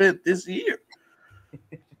 I spent this year.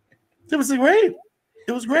 It was great.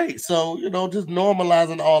 It was great. So, just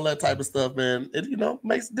normalizing all that type of stuff, man, it,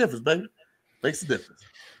 makes a difference, baby. Makes a difference.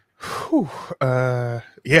 Whew.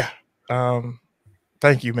 Yeah.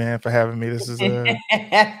 Thank you, man, for having me. This is you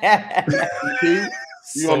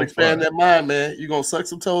gonna expand that mind, man. You're gonna suck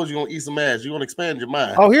some toes, you're gonna eat some ass, you're gonna expand your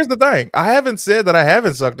mind. Oh, here's the thing. I haven't said that I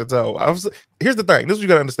haven't sucked a toe. Here's the thing. This is what you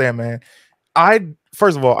gotta understand, man.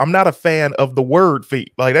 First of all, I'm not a fan of the word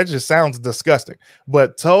feet. Like, that just sounds disgusting.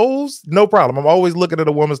 But toes, no problem. I'm always looking at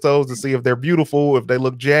a woman's toes to see if they're beautiful, if they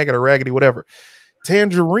look jagged or raggedy, whatever.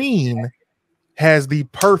 Tangerine has the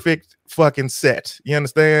perfect fucking set. You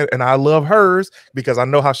understand? And I love hers because I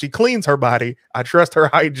know how she cleans her body. I trust her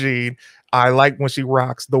hygiene. I like when she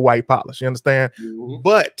rocks the white polish. You understand?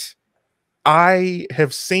 But I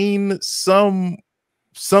have seen some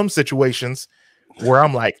situations where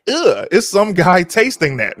I'm like, ugh, it's some guy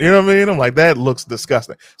tasting that. You know what I mean? I'm like, that looks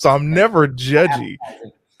disgusting. So I'm never judgy.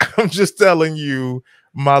 I'm just telling you,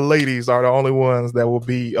 my ladies are the only ones that will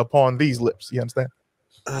be upon these lips. You understand?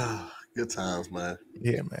 Good times, man.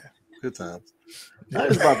 Yeah, man. Good times. Yeah.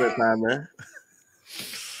 It's about that time, man.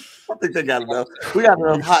 I think they got enough. We got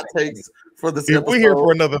enough hot takes for this episode. We're here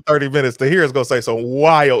for another 30 minutes. Tahir's gonna say some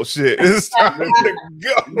wild shit. It's time to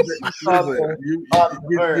go.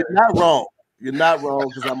 You're not wrong. You're not wrong,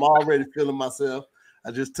 because I'm already feeling myself.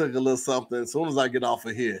 I just took a little something. As soon as I get off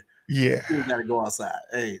of here, you gotta go outside.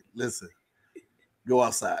 Hey, listen, go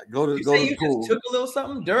outside. Go to the pool. Just took a little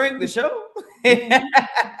something during the show.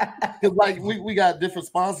 Because like we got different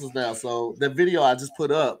sponsors now. So the video I just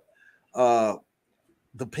put up, the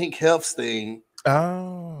Pink Health thing.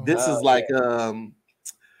 This is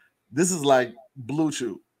like Blue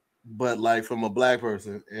Chew, but like from a black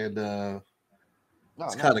person, and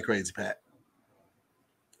it's kind of crazy, Pat.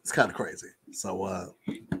 It's kind of crazy. So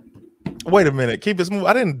wait a minute, keep it smooth.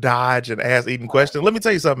 I didn't dodge an ass eating question. Let me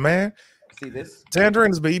tell you something, man. See this? Tangerine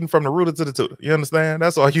has been eaten from the rooter to the tutor. You understand?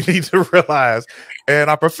 That's all you need to realize. And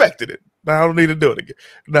I perfected it. Now I don't need to do it again.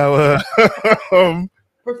 Now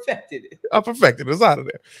perfected it. I perfected it. It's out of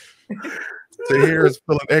there. Tahir is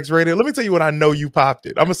feeling X-rated. Let me tell you what I know you popped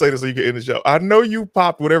it. I'm gonna say this so you can end the show. I know you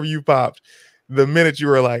popped whatever you popped the minute you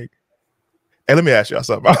were like, hey, let me ask y'all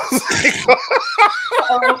something.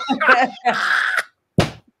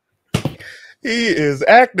 He is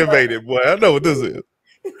activated, boy. I know what this is.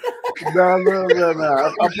 No.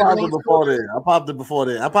 I popped it before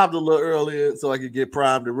then. I popped it a little earlier so I could get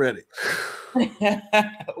primed and ready.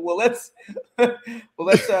 Well, let's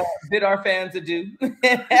bid our fans adieu. The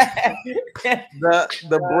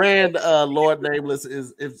brand Lord Nameless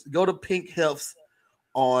is, if go to Pink Health's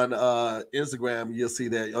on Instagram, you'll see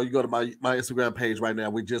that. Or you go to my Instagram page right now.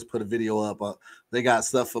 We just put a video up. They got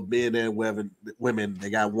stuff for men and women. They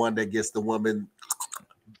got one that gets the woman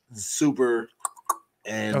super.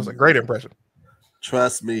 And that was a great impression.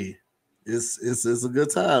 Trust me, it's a good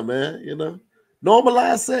time, man.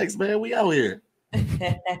 Normalize sex, man. We out here. We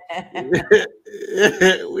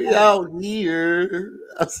out here.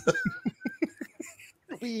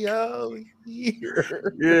 We out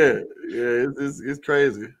here. Yeah. It's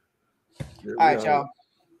crazy. All right, y'all.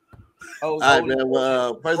 All right, man.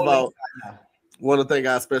 Well, first of all, want to thank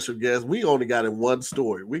our special guest. We only got in one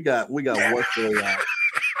story. We got one story out.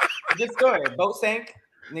 Good story. Boat sank.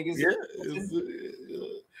 Niggas.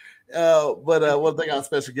 One thing our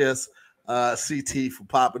special guest, CT for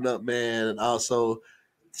popping up, man, and also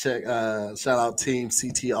shout out Team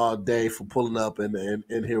CT all day for pulling up and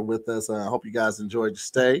here with us. I hope you guys enjoyed your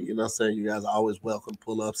stay. You know what I'm saying? You guys are always welcome.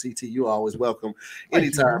 Pull up. CT, you are always welcome.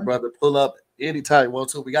 Anytime, brother. Pull up anytime you want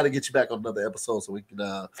to. We got to get you back on another episode so we can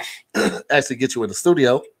actually get you in the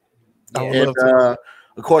studio. And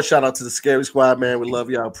of course, shout out to the Scary Squad, man. We love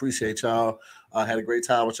y'all. Appreciate y'all. Had a great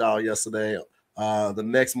time with y'all yesterday. The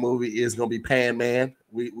next movie is gonna be Pan Man.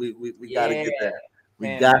 We gotta get that.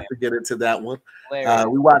 We got to get into that one.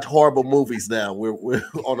 We watch horrible movies now. We're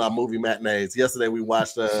on our movie matinees. Yesterday we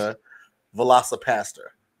watched Velocipaster,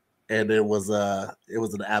 and it was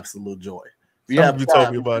an absolute joy. If you have you Prime,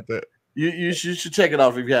 told me about that. You should check it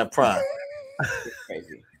off if you have Prime. It's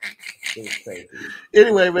crazy. It's crazy.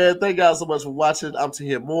 Anyway, man, thank y'all so much for watching. I'm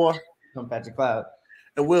Tahir Moore. I'm Patrick Cloud.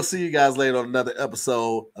 And we'll see you guys later on another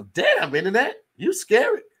episode of Damn Internet. You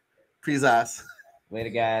scary. Peace, eyes. Later,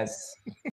 guys.